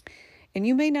 and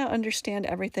you may not understand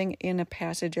everything in a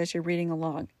passage as you're reading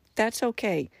along. That's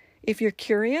okay. If you're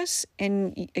curious,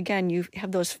 and again, you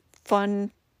have those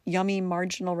fun, yummy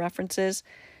marginal references,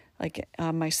 like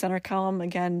my center column,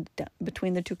 again,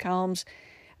 between the two columns,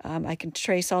 I can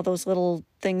trace all those little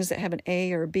things that have an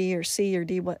A or a B or C or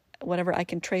D, whatever. I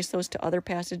can trace those to other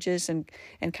passages and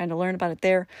kind of learn about it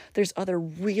there. There's other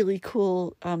really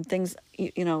cool things,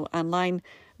 online,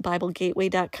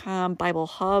 BibleGateway.com, Bible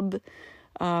Hub.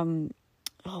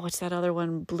 What's that other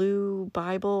one? Blue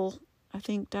Bible, I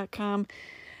think, .com.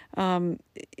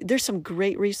 There's some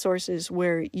great resources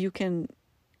where you can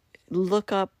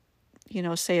look up,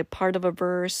 say a part of a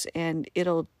verse, and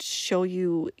it'll show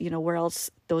you, where else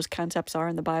those concepts are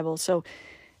in the Bible. So,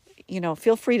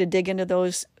 feel free to dig into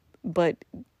those, but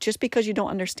just because you don't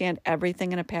understand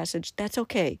everything in a passage, that's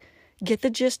okay. Get the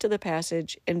gist of the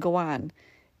passage and go on,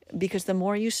 because the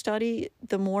more you study,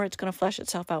 the more it's going to flesh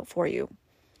itself out for you.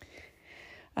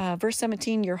 Verse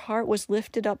 17, your heart was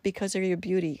lifted up because of your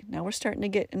beauty. Now we're starting to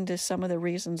get into some of the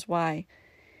reasons why.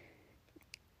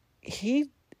 He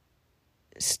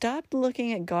stopped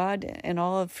looking at God and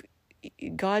all of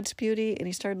God's beauty, and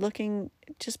he started looking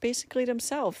just basically at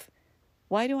himself.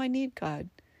 Why do I need God?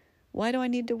 Why do I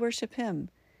need to worship him?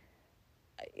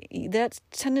 That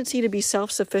tendency to be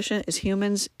self-sufficient as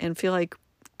humans and feel like,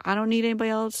 I don't need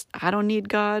anybody else. I don't need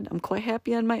God. I'm quite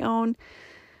happy on my own.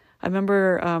 I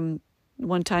remember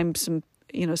one time some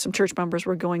church members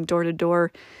were going door to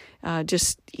door,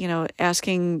 just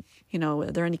asking,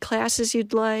 are there any classes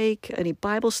you'd like, any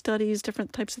Bible studies,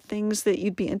 different types of things that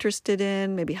you'd be interested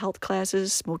in, maybe health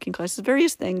classes, smoking classes,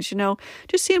 various things,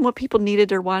 just seeing what people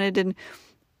needed or wanted. And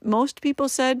most people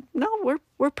said, no,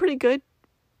 we're pretty good,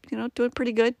 doing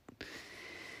pretty good.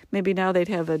 Maybe now they'd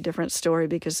have a different story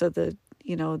because of the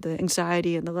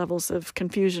anxiety and the levels of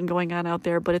confusion going on out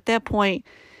there. But at that point,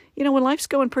 when life's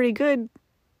going pretty good,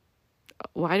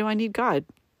 why do I need God?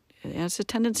 And it's a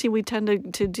tendency we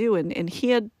tend to do, and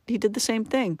he did the same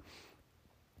thing.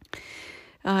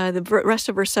 The rest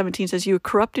of verse 17 says, you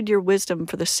corrupted your wisdom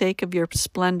for the sake of your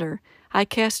splendor. I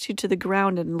cast you to the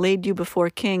ground and laid you before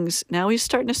kings. Now he's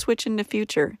starting to switch into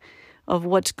future of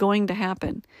what's going to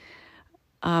happen,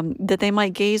 that they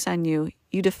might gaze on you.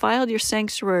 You defiled your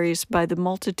sanctuaries by the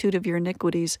multitude of your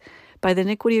iniquities, by the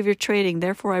iniquity of your trading.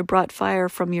 Therefore I brought fire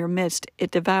from your midst.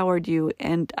 It devoured you,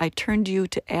 and I turned you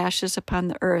to ashes upon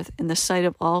the earth in the sight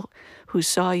of all who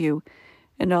saw you.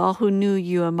 and all who knew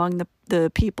you among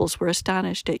the peoples were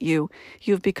astonished at you.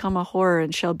 You have become a horror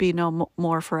and shall be no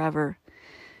more forever.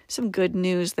 Some good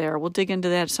news there. We'll dig into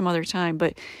that some other time,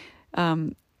 but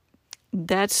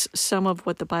that's some of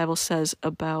what the Bible says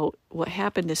about what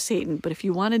happened to Satan. But if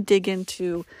you want to dig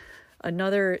into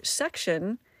another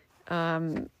section,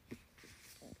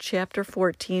 chapter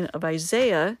 14 of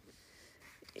Isaiah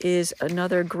is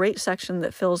another great section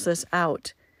that fills this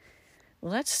out.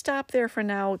 Let's stop there for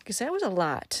now because that was a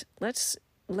lot. Let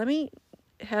me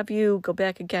have you go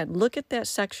back again. Look at that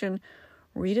section,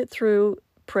 read it through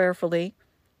prayerfully,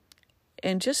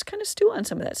 and just kind of stew on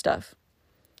some of that stuff.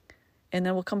 And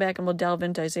then we'll come back and we'll delve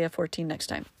into Isaiah 14 next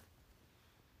time.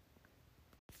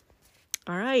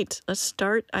 All right, let's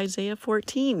start Isaiah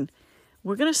 14.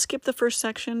 We're going to skip the first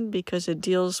section because it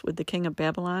deals with the king of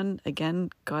Babylon.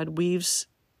 Again, God weaves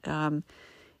in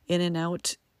and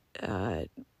out,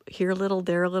 here a little,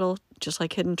 there a little, just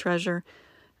like hidden treasure,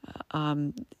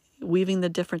 weaving the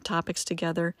different topics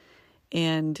together.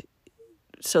 And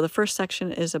so the first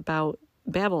section is about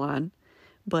Babylon,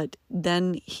 but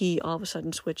then he all of a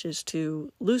sudden switches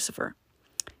to Lucifer,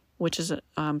 which is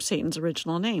Satan's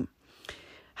original name.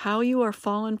 How you are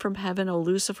fallen from heaven, O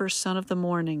Lucifer, son of the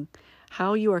morning.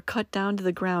 How you are cut down to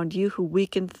the ground, you who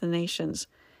weakened the nations.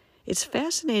 It's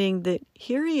fascinating that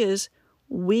here he is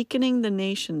weakening the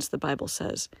nations, the Bible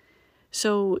says.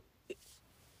 So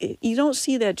you don't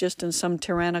see that just in some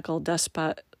tyrannical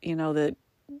despot, that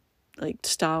like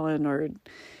Stalin or,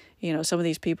 some of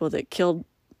these people that killed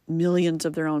millions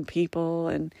of their own people.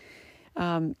 And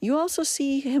you also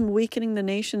see him weakening the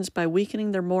nations by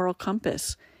weakening their moral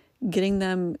compass, getting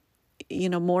them,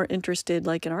 more interested,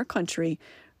 like in our country,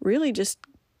 really just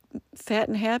fat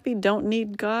and happy, don't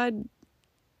need God,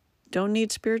 don't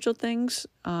need spiritual things,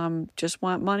 just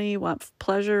want money, want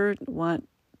pleasure, want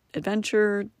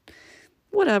adventure,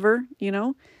 whatever,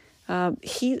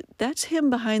 that's him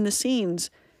behind the scenes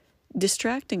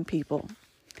distracting people.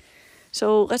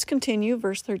 So let's continue.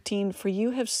 Verse 13, for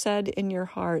you have said in your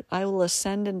heart, I will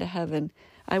ascend into heaven.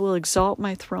 I will exalt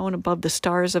my throne above the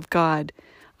stars of God.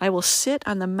 I will sit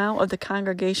on the mount of the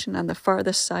congregation on the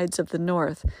farthest sides of the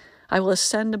north. I will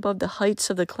ascend above the heights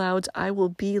of the clouds. I will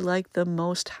be like the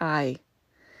Most High.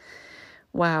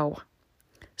 Wow.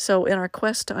 So in our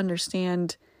quest to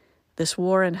understand this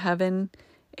war in heaven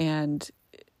and,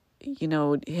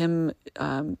 him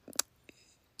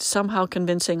somehow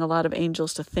convincing a lot of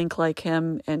angels to think like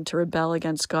him and to rebel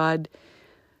against God,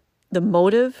 the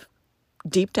motive,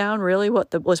 deep down, really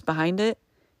what was behind it,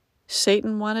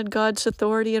 Satan wanted God's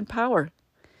authority and power,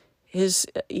 his,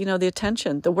 the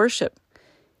attention, the worship.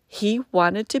 He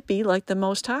wanted to be like the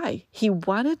Most High. He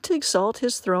wanted to exalt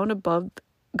his throne above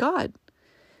God.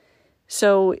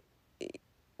 So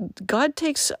God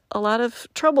takes a lot of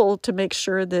trouble to make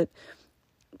sure that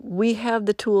we have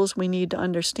the tools we need to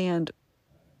understand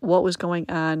what was going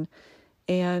on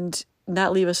and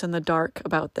not leave us in the dark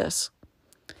about this.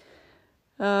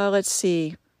 Let's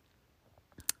see.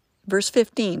 Verse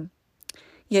 15.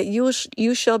 Yet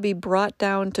you shall be brought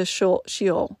down to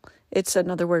Sheol. It's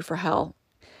another word for hell.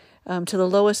 To the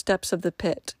lowest depths of the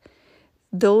pit.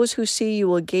 Those who see you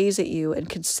will gaze at you and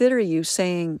consider you,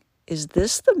 saying, is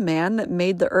this the man that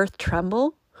made the earth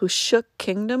tremble, who shook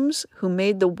kingdoms, who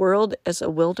made the world as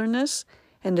a wilderness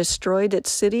and destroyed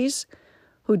its cities,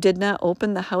 who did not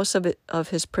open the house of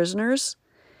his prisoners?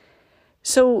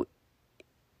 So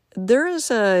there is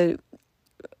a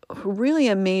really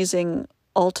amazing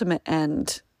ultimate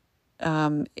end.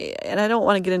 And I don't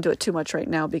want to get into it too much right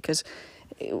now because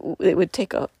it would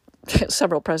take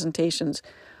several presentations.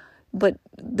 But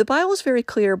the Bible is very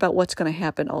clear about what's going to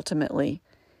happen ultimately.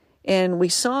 And we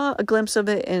saw a glimpse of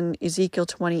it in Ezekiel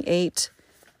 28,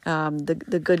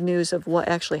 the good news of what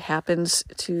actually happens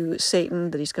to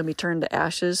Satan, that he's going to be turned to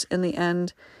ashes in the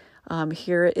end.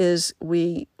 Here it is,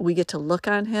 we get to look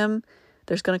on him.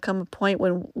 There's going to come a point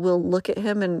when we'll look at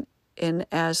him and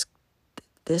ask,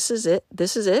 this is it.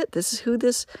 This is it. This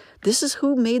is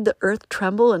who made the earth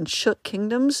tremble and shook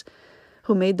kingdoms,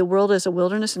 who made the world as a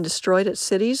wilderness and destroyed its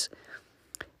cities.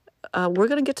 We're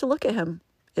going to get to look at him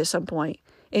at some point,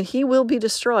 and he will be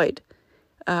destroyed.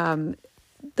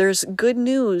 There's good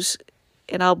news,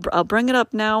 and I'll bring it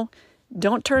up now.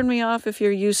 Don't turn me off if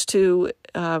you're used to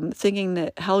thinking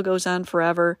that hell goes on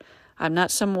forever. I'm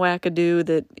not some wackadoo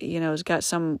that has got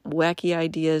some wacky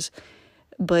ideas,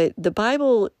 but the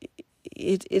Bible,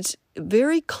 it's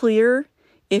very clear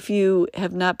if you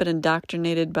have not been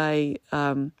indoctrinated by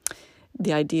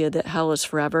the idea that hell is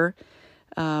forever.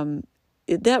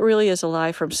 that really is a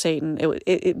lie from Satan.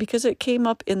 Because it came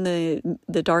up in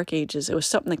the Dark Ages. It was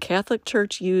something the Catholic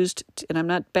Church used, and I'm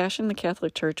not bashing the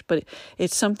Catholic Church, but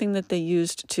it's something that they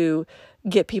used to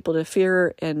get people to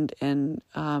fear and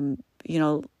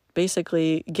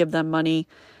basically give them money,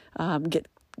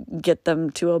 get them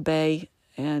to obey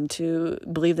and to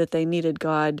believe that they needed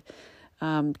God,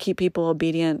 keep people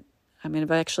obedient. I mean,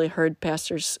 I've actually heard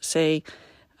pastors say,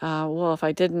 well, if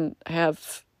I didn't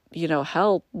have,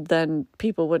 hell, then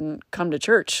people wouldn't come to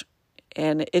church.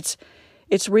 And it's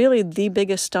really the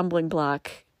biggest stumbling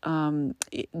block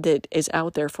that is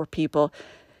out there for people.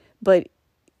 But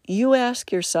you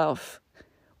ask yourself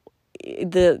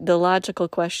the logical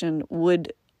question,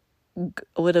 would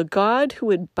a God who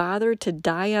would bother to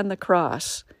die on the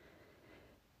cross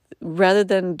rather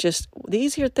than just, the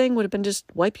easier thing would have been just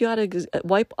wipe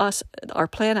our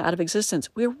planet out of existence.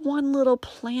 We're one little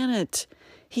planet.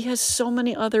 He has so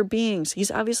many other beings.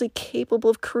 He's obviously capable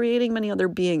of creating many other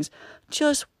beings.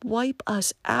 Just wipe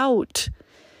us out.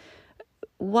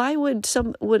 Why would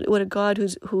a God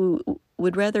who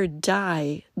would rather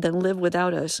die than live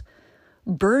without us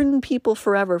burn people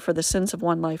forever for the sins of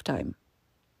one lifetime?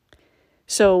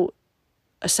 So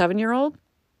a 7-year-old,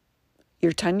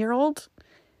 your 10-year-old,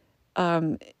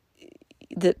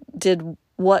 that did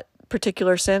what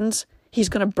particular sins, he's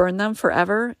going to burn them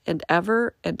forever and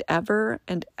ever and ever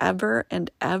and ever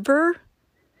and ever?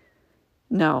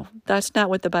 No, that's not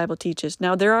what the Bible teaches.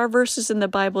 Now, there are verses in the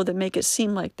Bible that make it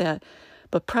seem like that,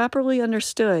 but properly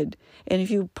understood, and if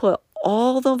you put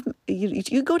all of them,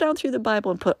 you go down through the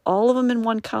Bible and put all of them in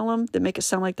one column that make it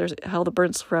sound like there's hell that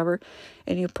burns forever,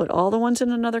 and you put all the ones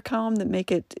in another column that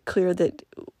make it clear that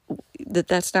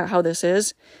that's not how this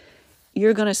is,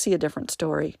 you're going to see a different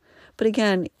story. But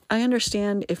again, I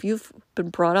understand if you've been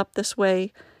brought up this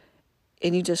way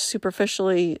and you just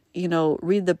superficially,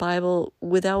 read the Bible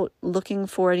without looking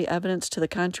for any evidence to the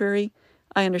contrary,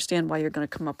 I understand why you're going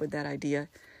to come up with that idea.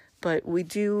 But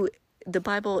the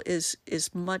Bible is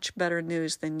much better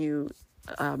news than you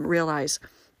realize.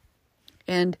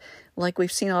 And like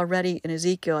we've seen already in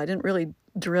Ezekiel, I didn't really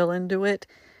drill into it,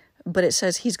 but it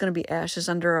says he's going to be ashes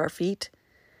under our feet.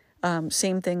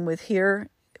 Same thing with here.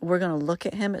 We're going to look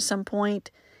at him at some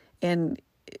point and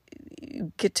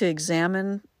get to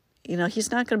examine.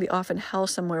 He's not going to be off in hell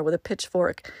somewhere with a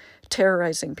pitchfork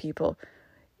terrorizing people.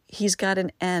 He's got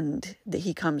an end that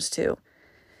he comes to.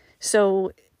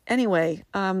 So anyway,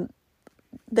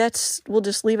 we'll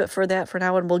just leave it for that for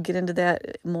now, and we'll get into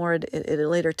that more at a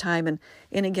later time.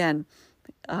 And again,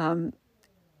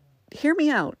 hear me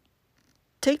out.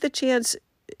 Take the chance.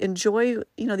 Enjoy,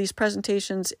 these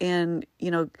presentations, and,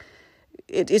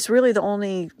 it's really the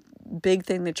only big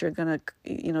thing that you're going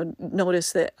to,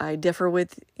 notice that I differ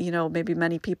with, maybe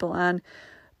many people on,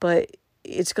 but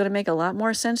it's going to make a lot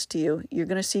more sense to you. You're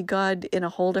going to see God in a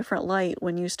whole different light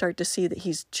when you start to see that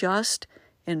he's just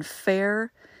and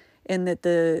fair, and that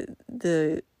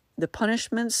the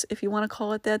punishments, if you want to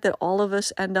call it that all of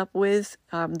us end up with,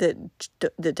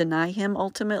 that deny him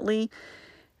ultimately,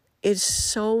 is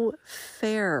so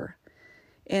fair.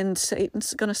 And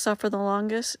Satan's going to suffer the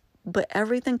longest, but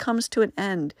everything comes to an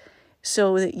end,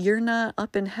 so that you're not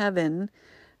up in heaven,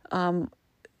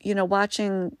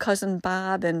 watching cousin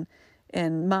Bob and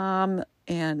mom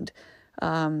and,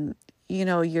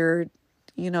 your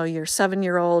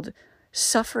 7-year-old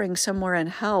suffering somewhere in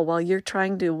hell while you're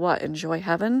trying to enjoy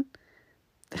heaven?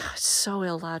 It's so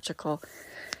illogical.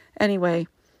 Anyway,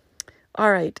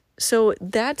 all right. So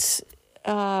that's,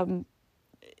 again,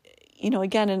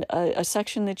 a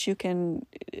section that you can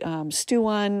stew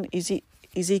on,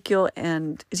 Ezekiel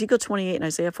 28 and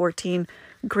Isaiah 14,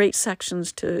 great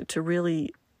sections to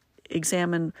really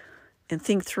examine and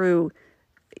think through,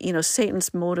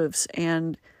 Satan's motives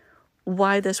and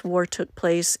why this war took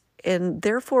place, and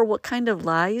therefore what kind of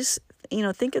lies,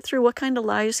 think it through, what kind of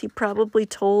lies he probably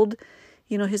told,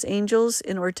 his angels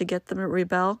in order to get them to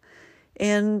rebel,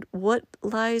 and what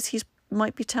lies he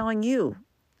might be telling you.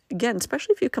 Again,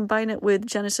 especially if you combine it with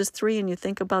Genesis 3 and you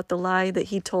think about the lie that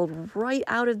he told right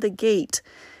out of the gate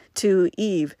to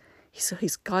Eve.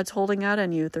 God's holding out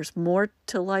on you. There's more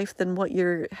to life than what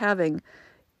you're having.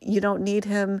 You don't need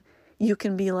him. You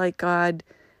can be like God.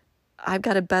 I've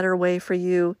got a better way for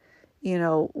you.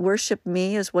 Worship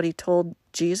me is what he told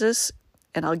Jesus.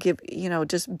 And I'll give,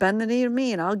 just bend the knee to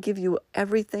me and I'll give you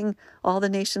everything, all the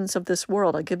nations of this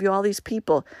world. I'll give you all these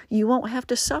people. You won't have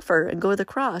to suffer and go to the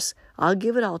cross. I'll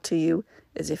give it all to you,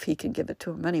 as if he can give it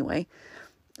to him anyway.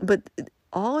 But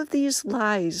all of these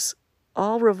lies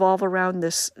all revolve around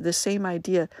the same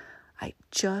idea. I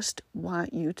just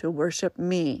want you to worship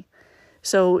me.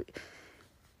 So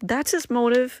that's his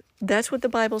motive. that's what the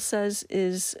Bible says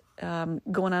is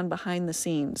going on behind the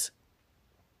scenes.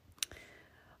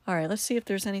 All right, let's see if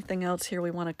there's anything else here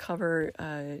we want to cover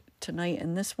tonight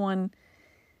in this one.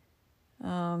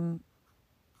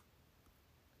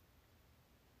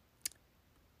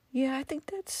 Yeah, I think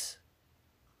that's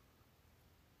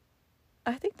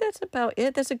about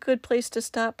it. That's a good place to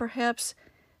stop, perhaps.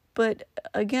 But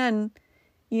again,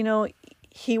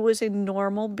 he was a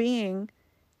normal being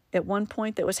at one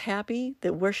point that was happy,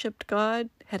 that worshiped God,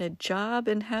 had a job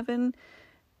in heaven,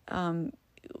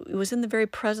 was in the very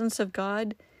presence of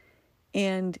God.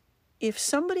 And if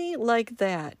somebody like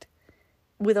that,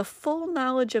 with a full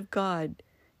knowledge of God,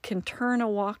 can turn a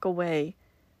walk away,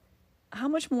 how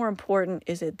much more important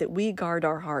is it that we guard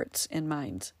our hearts and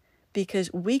minds? Because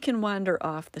we can wander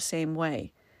off the same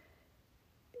way.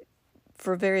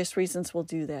 For various reasons, we'll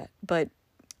do that. But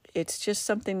it's just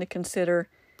something to consider.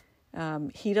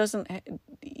 He doesn't,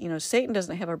 Satan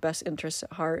doesn't have our best interests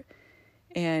at heart.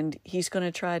 And he's going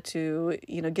to try to,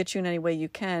 get you in any way you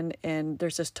can. And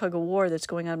there's this tug of war that's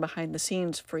going on behind the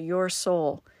scenes for your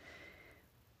soul.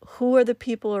 Who are the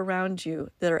people around you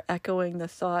that are echoing the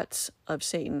thoughts of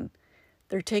Satan?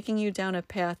 They're taking you down a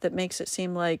path that makes it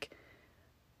seem like,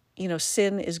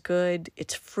 sin is good.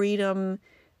 It's freedom.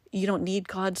 You don't need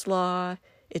God's law.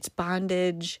 It's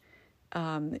bondage.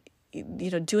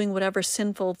 Doing whatever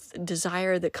sinful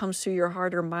desire that comes through your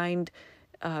heart or mind,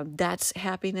 that's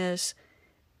happiness.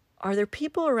 Are there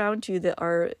people around you that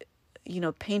are,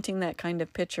 painting that kind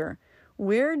of picture?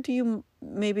 Where do you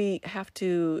maybe have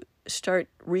to start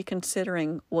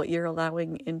reconsidering what you're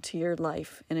allowing into your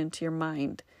life and into your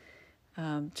mind?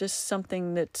 Just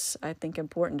something that's, I think,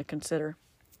 important to consider.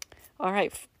 All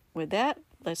right, with that,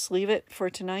 let's leave it for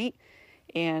tonight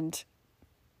and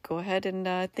go ahead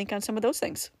and think on some of those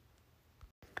things.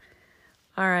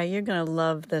 All right, you're going to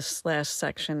love this last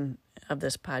section of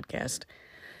this podcast.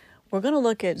 We're going to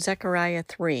look at Zechariah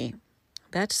 3.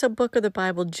 That's a book of the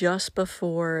Bible just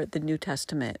before the New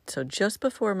Testament. So just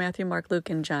before Matthew, Mark, Luke,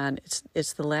 and John.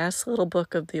 It's the last little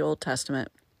book of the Old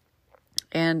Testament.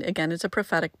 And again, it's a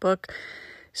prophetic book.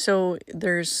 So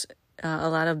there's a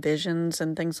lot of visions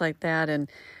and things like that. And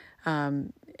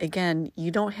again,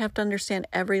 you don't have to understand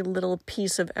every little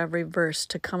piece of every verse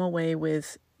to come away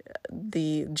with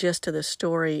the gist of the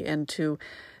story and to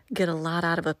get a lot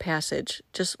out of a passage.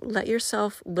 Just let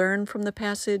yourself learn from the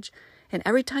passage. And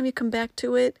every time you come back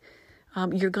to it,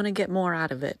 you're going to get more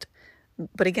out of it.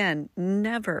 But again,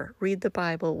 never read the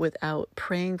Bible without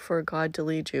praying for God to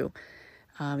lead you.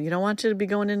 You don't want you to be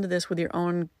going into this with your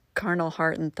own carnal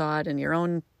heart and thought and your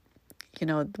own,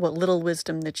 what little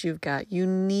wisdom that you've got. You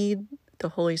need the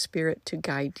Holy Spirit to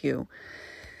guide you.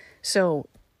 So,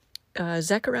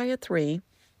 Zechariah 3,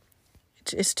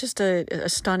 it's just a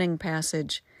stunning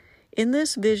passage. In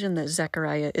this vision that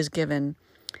Zechariah is given,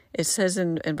 it says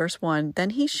in verse 1,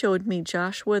 "Then he showed me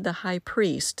Joshua the high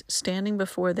priest standing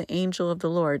before the angel of the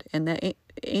Lord." And the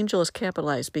angel is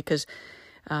capitalized because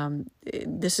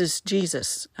this is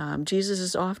Jesus. Jesus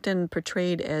is often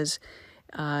portrayed as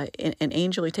an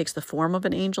angel. He takes the form of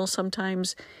an angel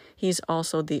sometimes. He's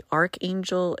also the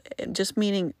archangel, just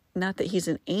meaning not that he's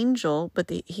an angel,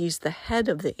 but he's the head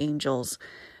of the angels.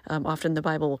 Often the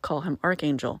Bible will call him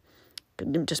archangel,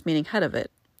 just meaning head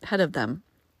of them.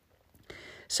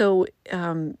 So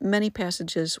many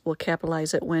passages will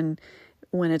capitalize it when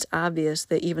it's obvious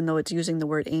that even though it's using the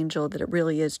word angel, that it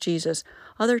really is Jesus.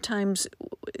 Other times,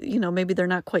 maybe they're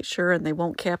not quite sure and they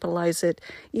won't capitalize it.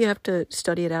 You have to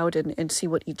study it out and see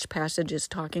what each passage is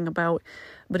talking about.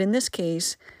 But in this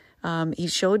case, he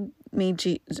showed me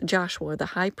Joshua, the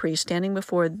high priest, standing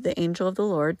before the angel of the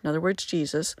Lord, in other words,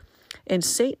 Jesus, and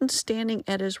Satan standing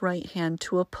at his right hand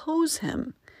to oppose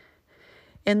him.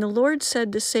 And the Lord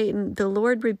said to Satan, "The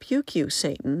Lord rebuke you,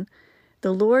 Satan.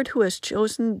 The Lord who has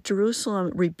chosen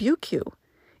Jerusalem rebuke you.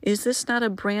 Is this not a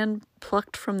brand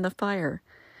plucked from the fire?"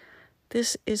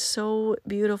 This is so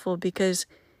beautiful because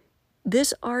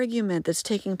this argument that's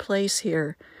taking place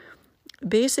here,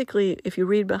 basically, if you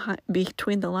read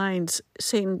between the lines,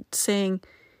 Satan saying,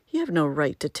 "You have no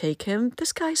right to take him.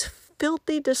 This guy's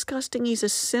filthy, disgusting. He's a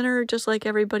sinner just like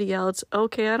everybody else.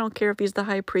 Okay, I don't care if he's the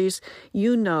high priest.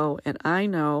 You know, and I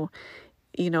know,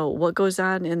 what goes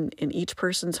on in each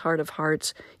person's heart of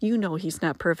hearts. You know he's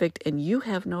not perfect, and you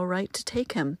have no right to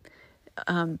take him."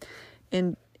 And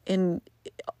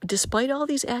despite all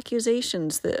these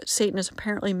accusations that Satan is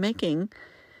apparently making,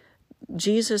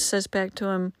 Jesus says back to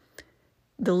him,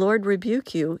 "The Lord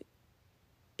rebuke you.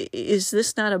 Is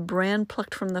this not a brand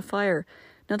plucked from the fire?"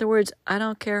 In other words, I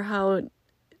don't care how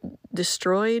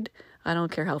destroyed, I don't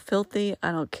care how filthy,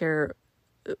 I don't care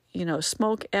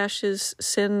smoke, ashes,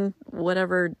 sin,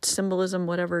 whatever symbolism,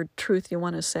 whatever truth you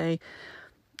want to say,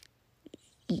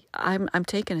 I'm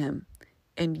taking him,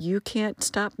 and you can't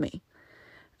stop me.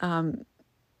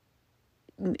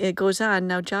 It goes on.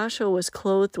 Now Joshua was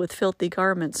clothed with filthy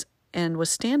garments and was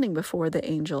standing before the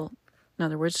angel. In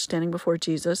other words, standing before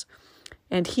Jesus.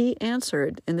 And he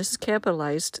answered, and this is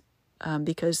capitalized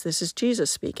because this is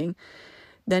Jesus speaking.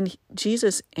 Then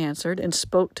Jesus answered and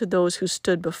spoke to those who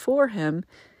stood before him,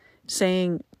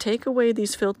 saying, "Take away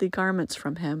these filthy garments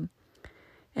from him."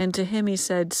 And to him he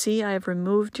said, "See, I have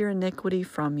removed your iniquity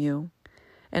from you,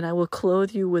 and I will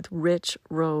clothe you with rich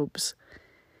robes."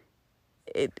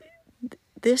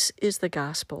 This is the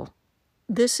gospel.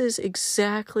 This is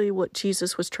exactly what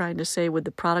Jesus was trying to say with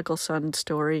the prodigal son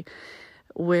story,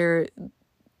 where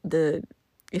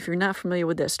if you're not familiar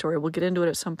with that story, we'll get into it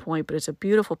at some point, but it's a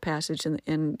beautiful passage,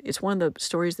 and it's one of the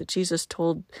stories that Jesus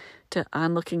told to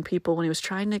onlooking people when he was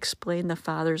trying to explain the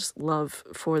Father's love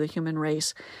for the human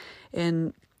race.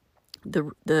 And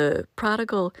the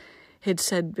prodigal had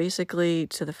said basically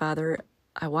to the father,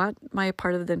 "I want my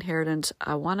part of the inheritance.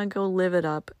 I want to go live it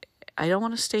up. I don't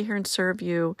want to stay here and serve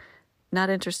you. Not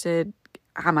interested.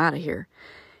 I'm out of here."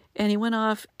 And he went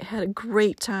off, had a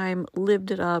great time, lived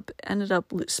it up, ended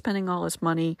up spending all his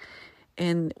money,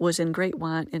 and was in great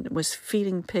want, and was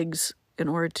feeding pigs in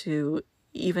order to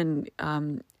even,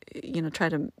 try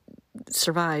to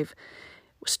survive,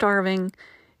 starving,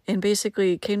 and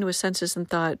basically came to his senses and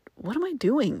thought, "What am I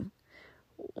doing?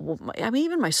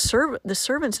 Even the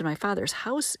servants in my father's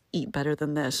house eat better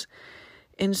than this."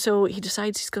 And so he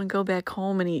decides he's going to go back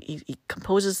home, and he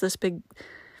composes this big,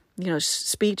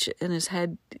 speech in his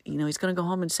head. He's going to go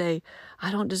home and say,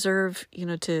 "I don't deserve,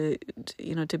 to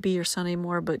be your son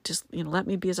anymore, but just, let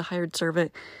me be as a hired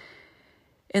servant."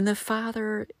 And the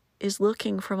father is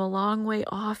looking from a long way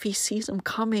off. He sees him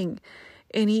coming,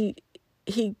 and he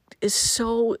is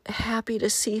so happy to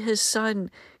see his son.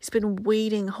 He's been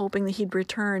waiting, hoping that he'd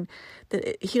return,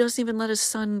 that he doesn't even let his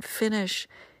son finish.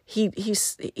 He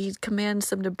commands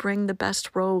them to bring the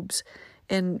best robes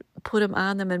and put them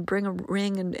on them, and bring a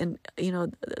ring and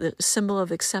the symbol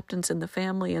of acceptance in the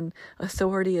family and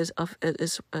authority as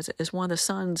one of the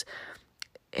sons.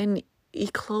 And he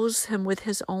clothes him with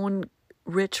his own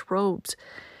rich robes.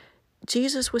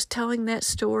 Jesus was telling that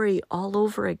story all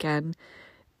over again,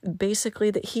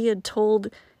 basically, that he had told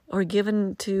or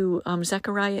given to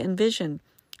Zechariah in vision.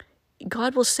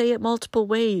 God will say it multiple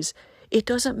ways. It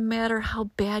doesn't matter how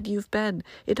bad you've been.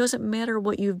 It doesn't matter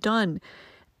what you've done.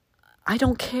 I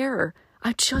don't care.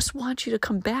 I just want you to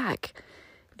come back.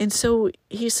 And so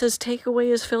he says, "Take away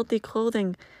his filthy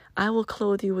clothing. I will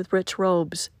clothe you with rich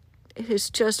robes." It is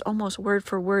just almost word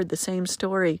for word the same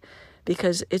story,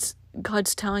 because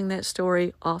God's telling that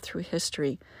story all through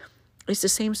history. It's the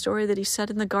same story that he said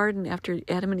in the garden after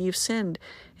Adam and Eve sinned,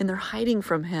 and they're hiding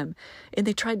from him, and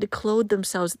they tried to clothe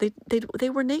themselves. They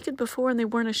were naked before, and they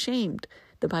weren't ashamed,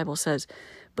 the Bible says.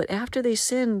 But after they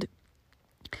sinned,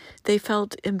 they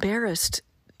felt embarrassed,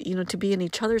 to be in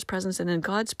each other's presence and in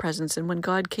God's presence. And when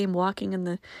God came walking in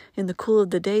the cool of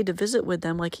the day to visit with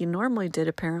them, like he normally did,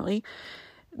 apparently,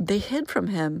 they hid from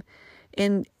him,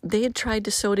 and they had tried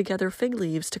to sew together fig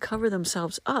leaves to cover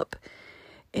themselves up.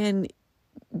 And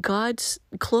God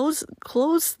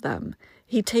clothes them.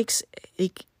 He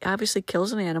obviously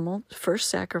kills an animal, first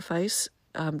sacrifice,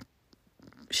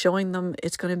 showing them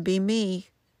it's going to be me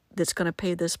that's going to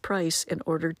pay this price in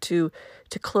order to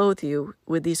clothe you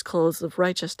with these clothes of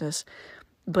righteousness.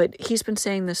 But he's been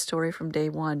saying this story from day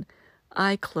one.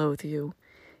 I clothe you.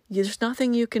 There's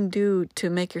nothing you can do to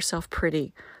make yourself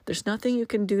pretty. There's nothing you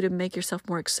can do to make yourself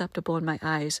more acceptable in my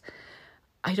eyes.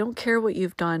 I don't care what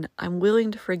you've done. I'm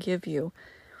willing to forgive you.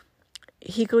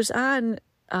 He goes on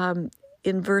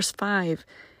in verse 5.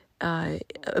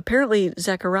 Apparently,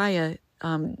 Zechariah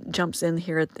jumps in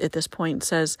here at this point and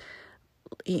says,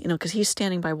 because he's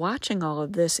standing by watching all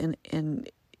of this and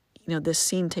this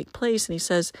scene take place. And he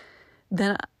says,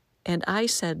 and I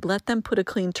said, "Let them put a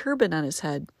clean turban on his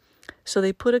head." So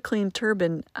they put a clean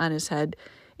turban on his head,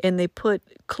 and they put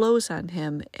clothes on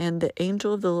him, and the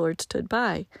angel of the Lord stood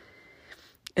by.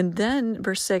 And then,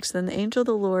 verse 6, then the angel of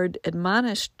the Lord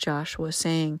admonished Joshua,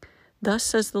 saying, "Thus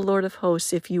says the Lord of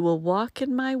hosts, if you will walk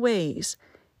in my ways,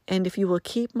 and if you will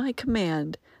keep my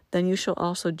command, then you shall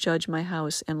also judge my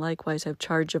house, and likewise have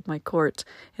charge of my courts,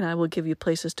 and I will give you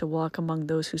places to walk among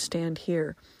those who stand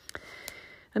here."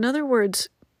 In other words,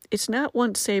 it's not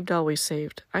once saved, always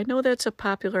saved. I know that's a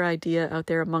popular idea out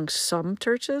there amongst some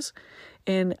churches,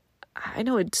 and I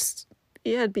know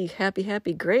it'd be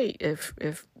happy, great if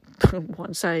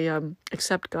once I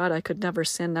accept God, I could never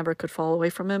sin, never could fall away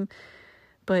from him.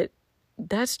 But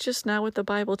that's just not what the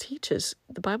Bible teaches.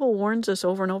 The Bible warns us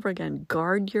over and over again,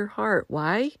 guard your heart.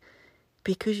 Why?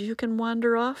 Because you can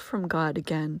wander off from God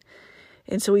again.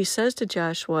 And so he says to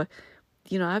Joshua,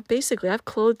 I've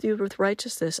clothed you with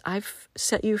righteousness. I've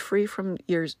set you free from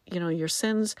your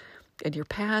sins and your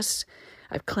past.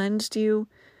 I've cleansed you.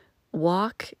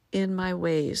 Walk in my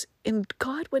ways. And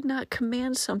God would not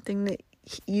command something that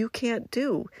you can't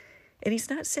do. And he's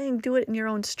not saying do it in your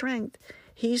own strength.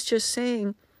 He's just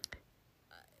saying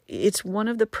it's one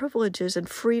of the privileges and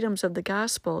freedoms of the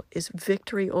gospel is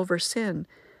victory over sin.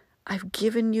 I've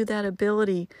given you that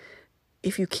ability.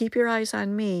 If you keep your eyes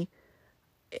on me,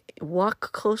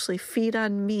 walk closely, feed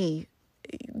on me,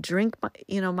 drink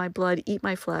my blood, eat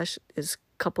my flesh is a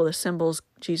couple of symbols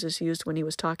Jesus used when he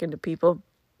was talking to people.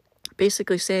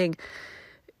 Basically saying,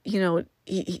 the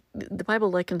Bible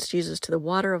likens Jesus to the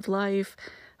water of life,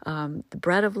 the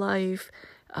bread of life,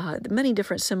 the many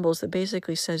different symbols that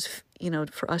basically says,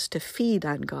 for us to feed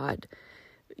on God,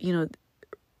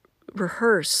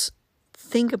 rehearse,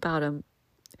 think about him.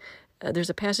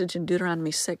 There's a passage in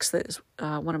Deuteronomy 6 that is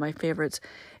one of my favorites,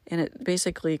 and it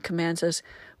basically commands us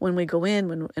when we go in,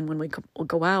 when we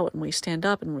go out, and we stand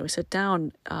up, and when we sit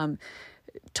down,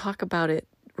 talk about it,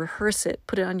 rehearse it,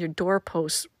 put it on your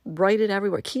doorposts, write it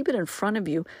everywhere, keep it in front of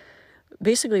you.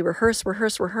 Basically, rehearse.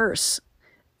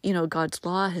 God's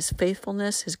law, his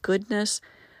faithfulness, his goodness.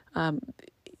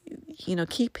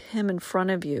 Keep him in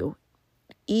front of you.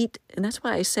 Eat, and that's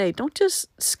why I say, don't just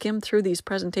skim through these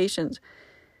presentations.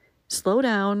 Slow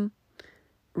down,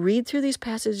 read through these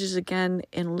passages again,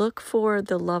 and look for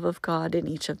the love of God in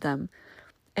each of them.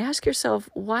 Ask yourself,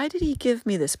 why did he give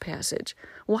me this passage?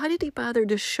 Why did he bother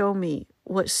to show me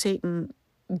what Satan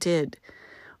did?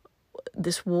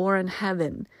 This war in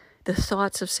heaven, the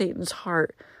thoughts of Satan's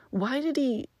heart. Why did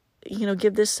he,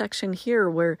 give this section here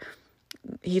where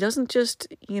he doesn't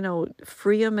just,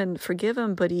 free him and forgive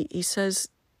him, but he says,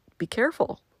 be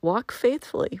careful, walk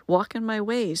faithfully, walk in my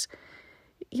ways.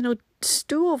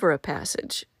 Stew over a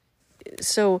passage.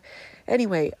 So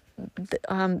anyway,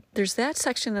 there's that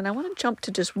section, and I want to jump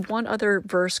to just one other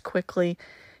verse quickly.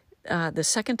 The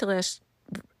second to last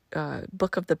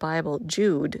book of the Bible,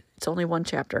 Jude. It's only one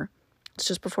chapter. It's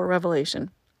just before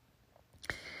Revelation.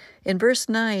 In verse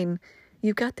 9,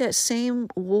 you've got that same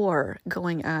war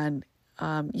going on,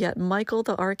 yet Michael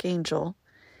the archangel,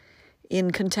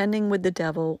 in contending with the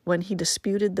devil when he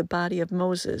disputed the body of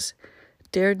Moses,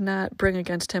 dared not bring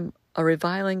against him a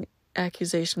reviling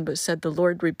accusation, but said, the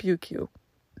Lord rebuke you.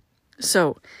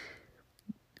 So,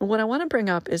 what I want to bring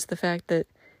up is the fact that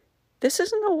this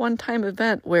isn't a one-time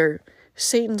event where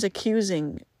Satan's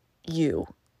accusing you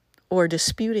or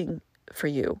disputing for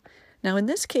you. Now, in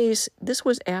this case, this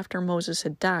was after Moses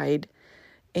had died,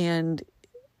 and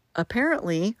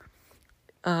apparently,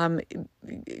 it's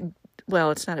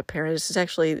not apparent. This is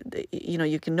actually,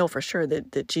 you can know for sure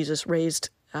that Jesus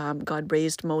God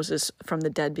raised Moses from the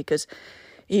dead, because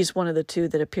he's one of the two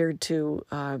that appeared to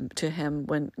him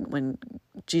when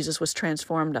Jesus was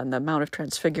transformed on the Mount of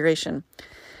Transfiguration.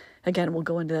 Again, we'll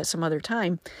go into that some other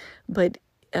time. But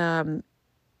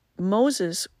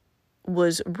Moses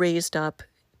was raised up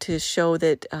to show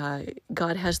that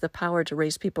God has the power to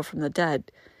raise people from the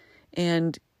dead.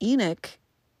 And Enoch,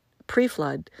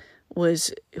 pre-flood,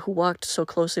 who walked so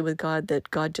closely with God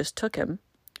that God just took him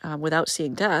without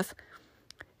seeing death.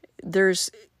 There's,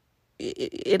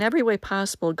 in every way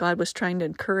possible, God was trying to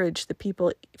encourage the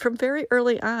people from very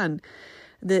early on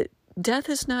that death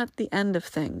is not the end of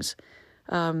things.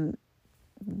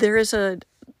 There's a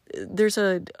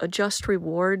just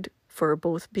reward for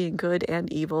both being good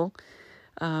and evil.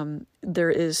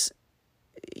 There is,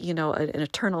 an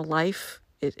eternal life.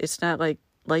 It's not like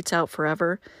lights out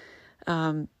forever.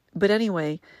 But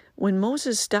anyway, when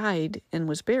Moses died and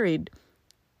was buried,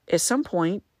 at some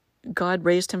point, God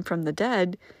raised him from the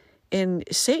dead, and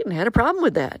Satan had a problem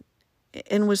with that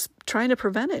and was trying to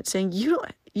prevent it, saying,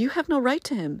 you have no right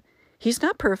to him. He's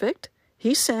not perfect.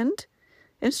 He sinned.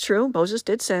 It's true, Moses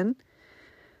did sin.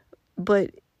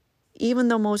 But even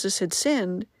though Moses had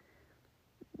sinned,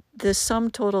 the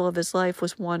sum total of his life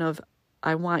was one of,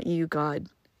 I want you, God.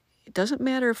 It doesn't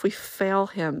matter if we fail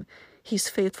him. He's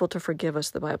faithful to forgive us,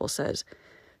 the Bible says.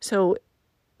 So,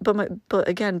 but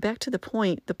again, back to the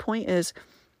point. The point is,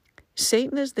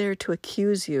 Satan is there to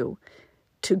accuse you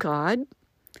to God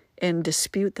and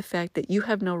dispute the fact that you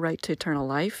have no right to eternal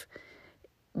life.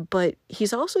 But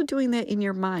he's also doing that in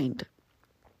your mind.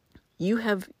 You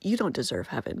don't deserve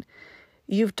heaven.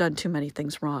 You've done too many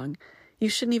things wrong. You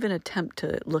shouldn't even attempt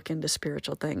to look into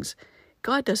spiritual things.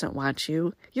 God doesn't want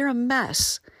you. You're a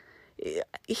mess.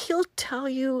 he'll tell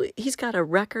you he's got a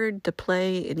record to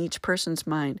play in each person's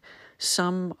mind.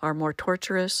 Some are more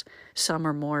torturous, some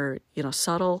are more,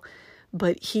 subtle,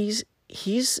 but he's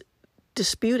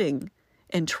disputing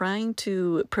and trying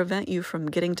to prevent you from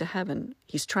getting to heaven.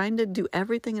 He's trying to do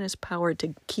everything in his power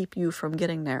to keep you from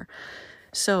getting there.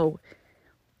 So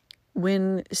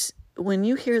when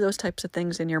you hear those types of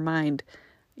things in your mind,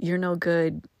 you're no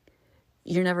good,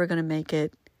 you're never going to make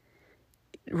it,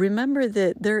 remember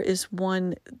that there is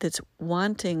one that's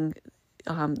wanting,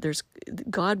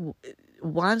 God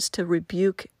wants to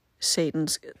rebuke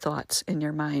Satan's thoughts in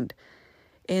your mind.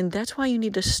 And that's why you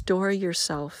need to store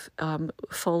yourself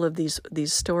full of these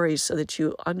stories so that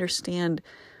you understand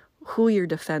who your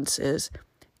defense is.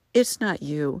 It's not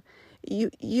you.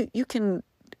 You can,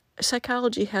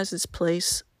 psychology has its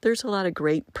place. There's a lot of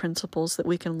great principles that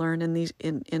we can learn in these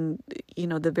in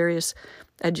the various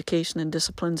education and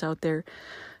disciplines out there.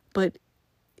 But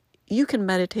you can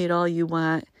meditate all you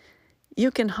want.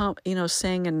 You can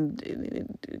sing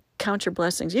and count your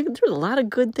blessings. There's a lot of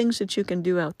good things that you can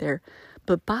do out there.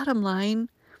 But bottom line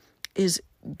is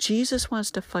Jesus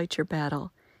wants to fight your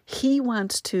battle. He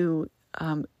wants to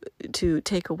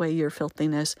take away your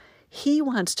filthiness. He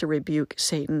wants to rebuke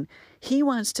Satan. He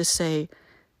wants to say,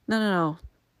 no.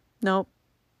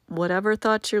 Whatever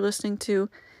thoughts you're listening to,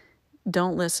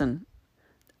 don't listen.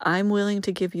 I'm willing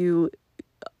to give you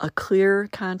a clear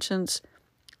conscience,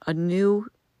 a new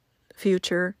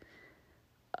future,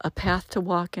 a path to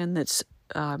walk in that's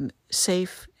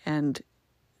safe. And,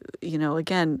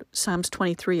 again, Psalms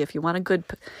 23, if you want a good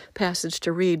passage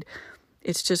to read,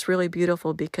 it's just really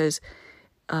beautiful because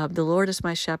the Lord is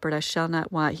my shepherd, I shall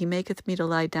not want. He maketh me to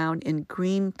lie down in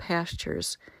green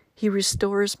pastures. He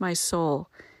restores my soul.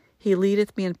 He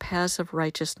leadeth me in paths of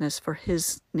righteousness for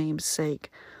his name's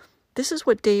sake. This is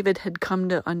what David had come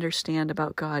to understand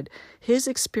about God. His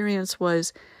experience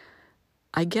was,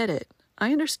 I get it.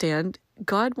 I understand.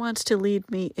 God wants to lead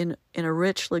me in a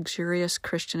rich, luxurious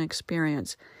Christian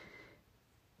experience.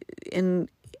 In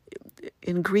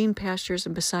green pastures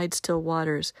and beside still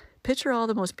waters. Picture all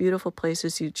the most beautiful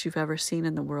places you've ever seen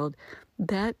in the world.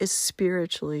 That is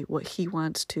spiritually what he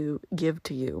wants to give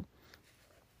to you.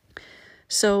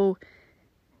 So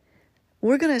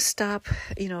we're going to stop,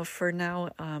 for now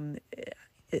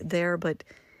there, but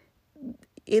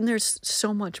there's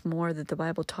so much more that the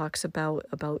Bible talks about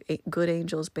good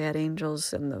angels, bad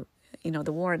angels, and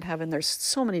the war in heaven. There's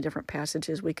so many different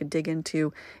passages we could dig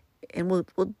into, and we'll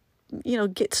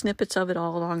get snippets of it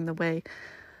all along the way.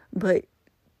 But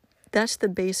that's the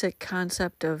basic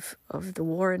concept of the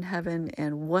war in heaven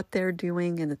and what they're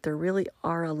doing, and that there really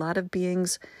are a lot of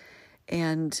beings,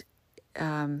 and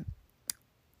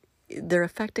they're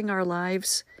affecting our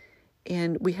lives,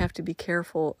 and we have to be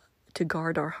careful to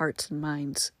guard our hearts and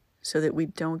minds so that we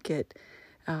don't get,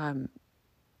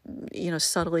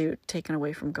 subtly taken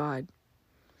away from God.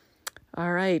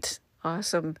 All right.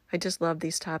 Awesome. I just love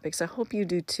these topics. I hope you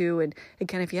do too. And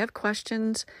again, if you have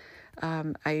questions,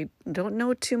 I don't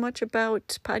know too much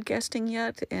about podcasting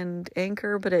yet and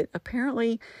Anchor, but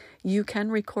apparently you can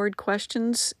record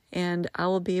questions and I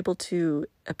will be able to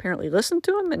apparently listen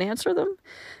to them and answer them.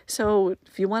 So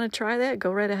if you want to try that,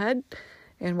 go right ahead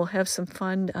and we'll have some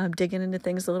fun digging into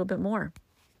things a little bit more.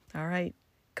 All right.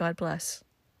 God bless.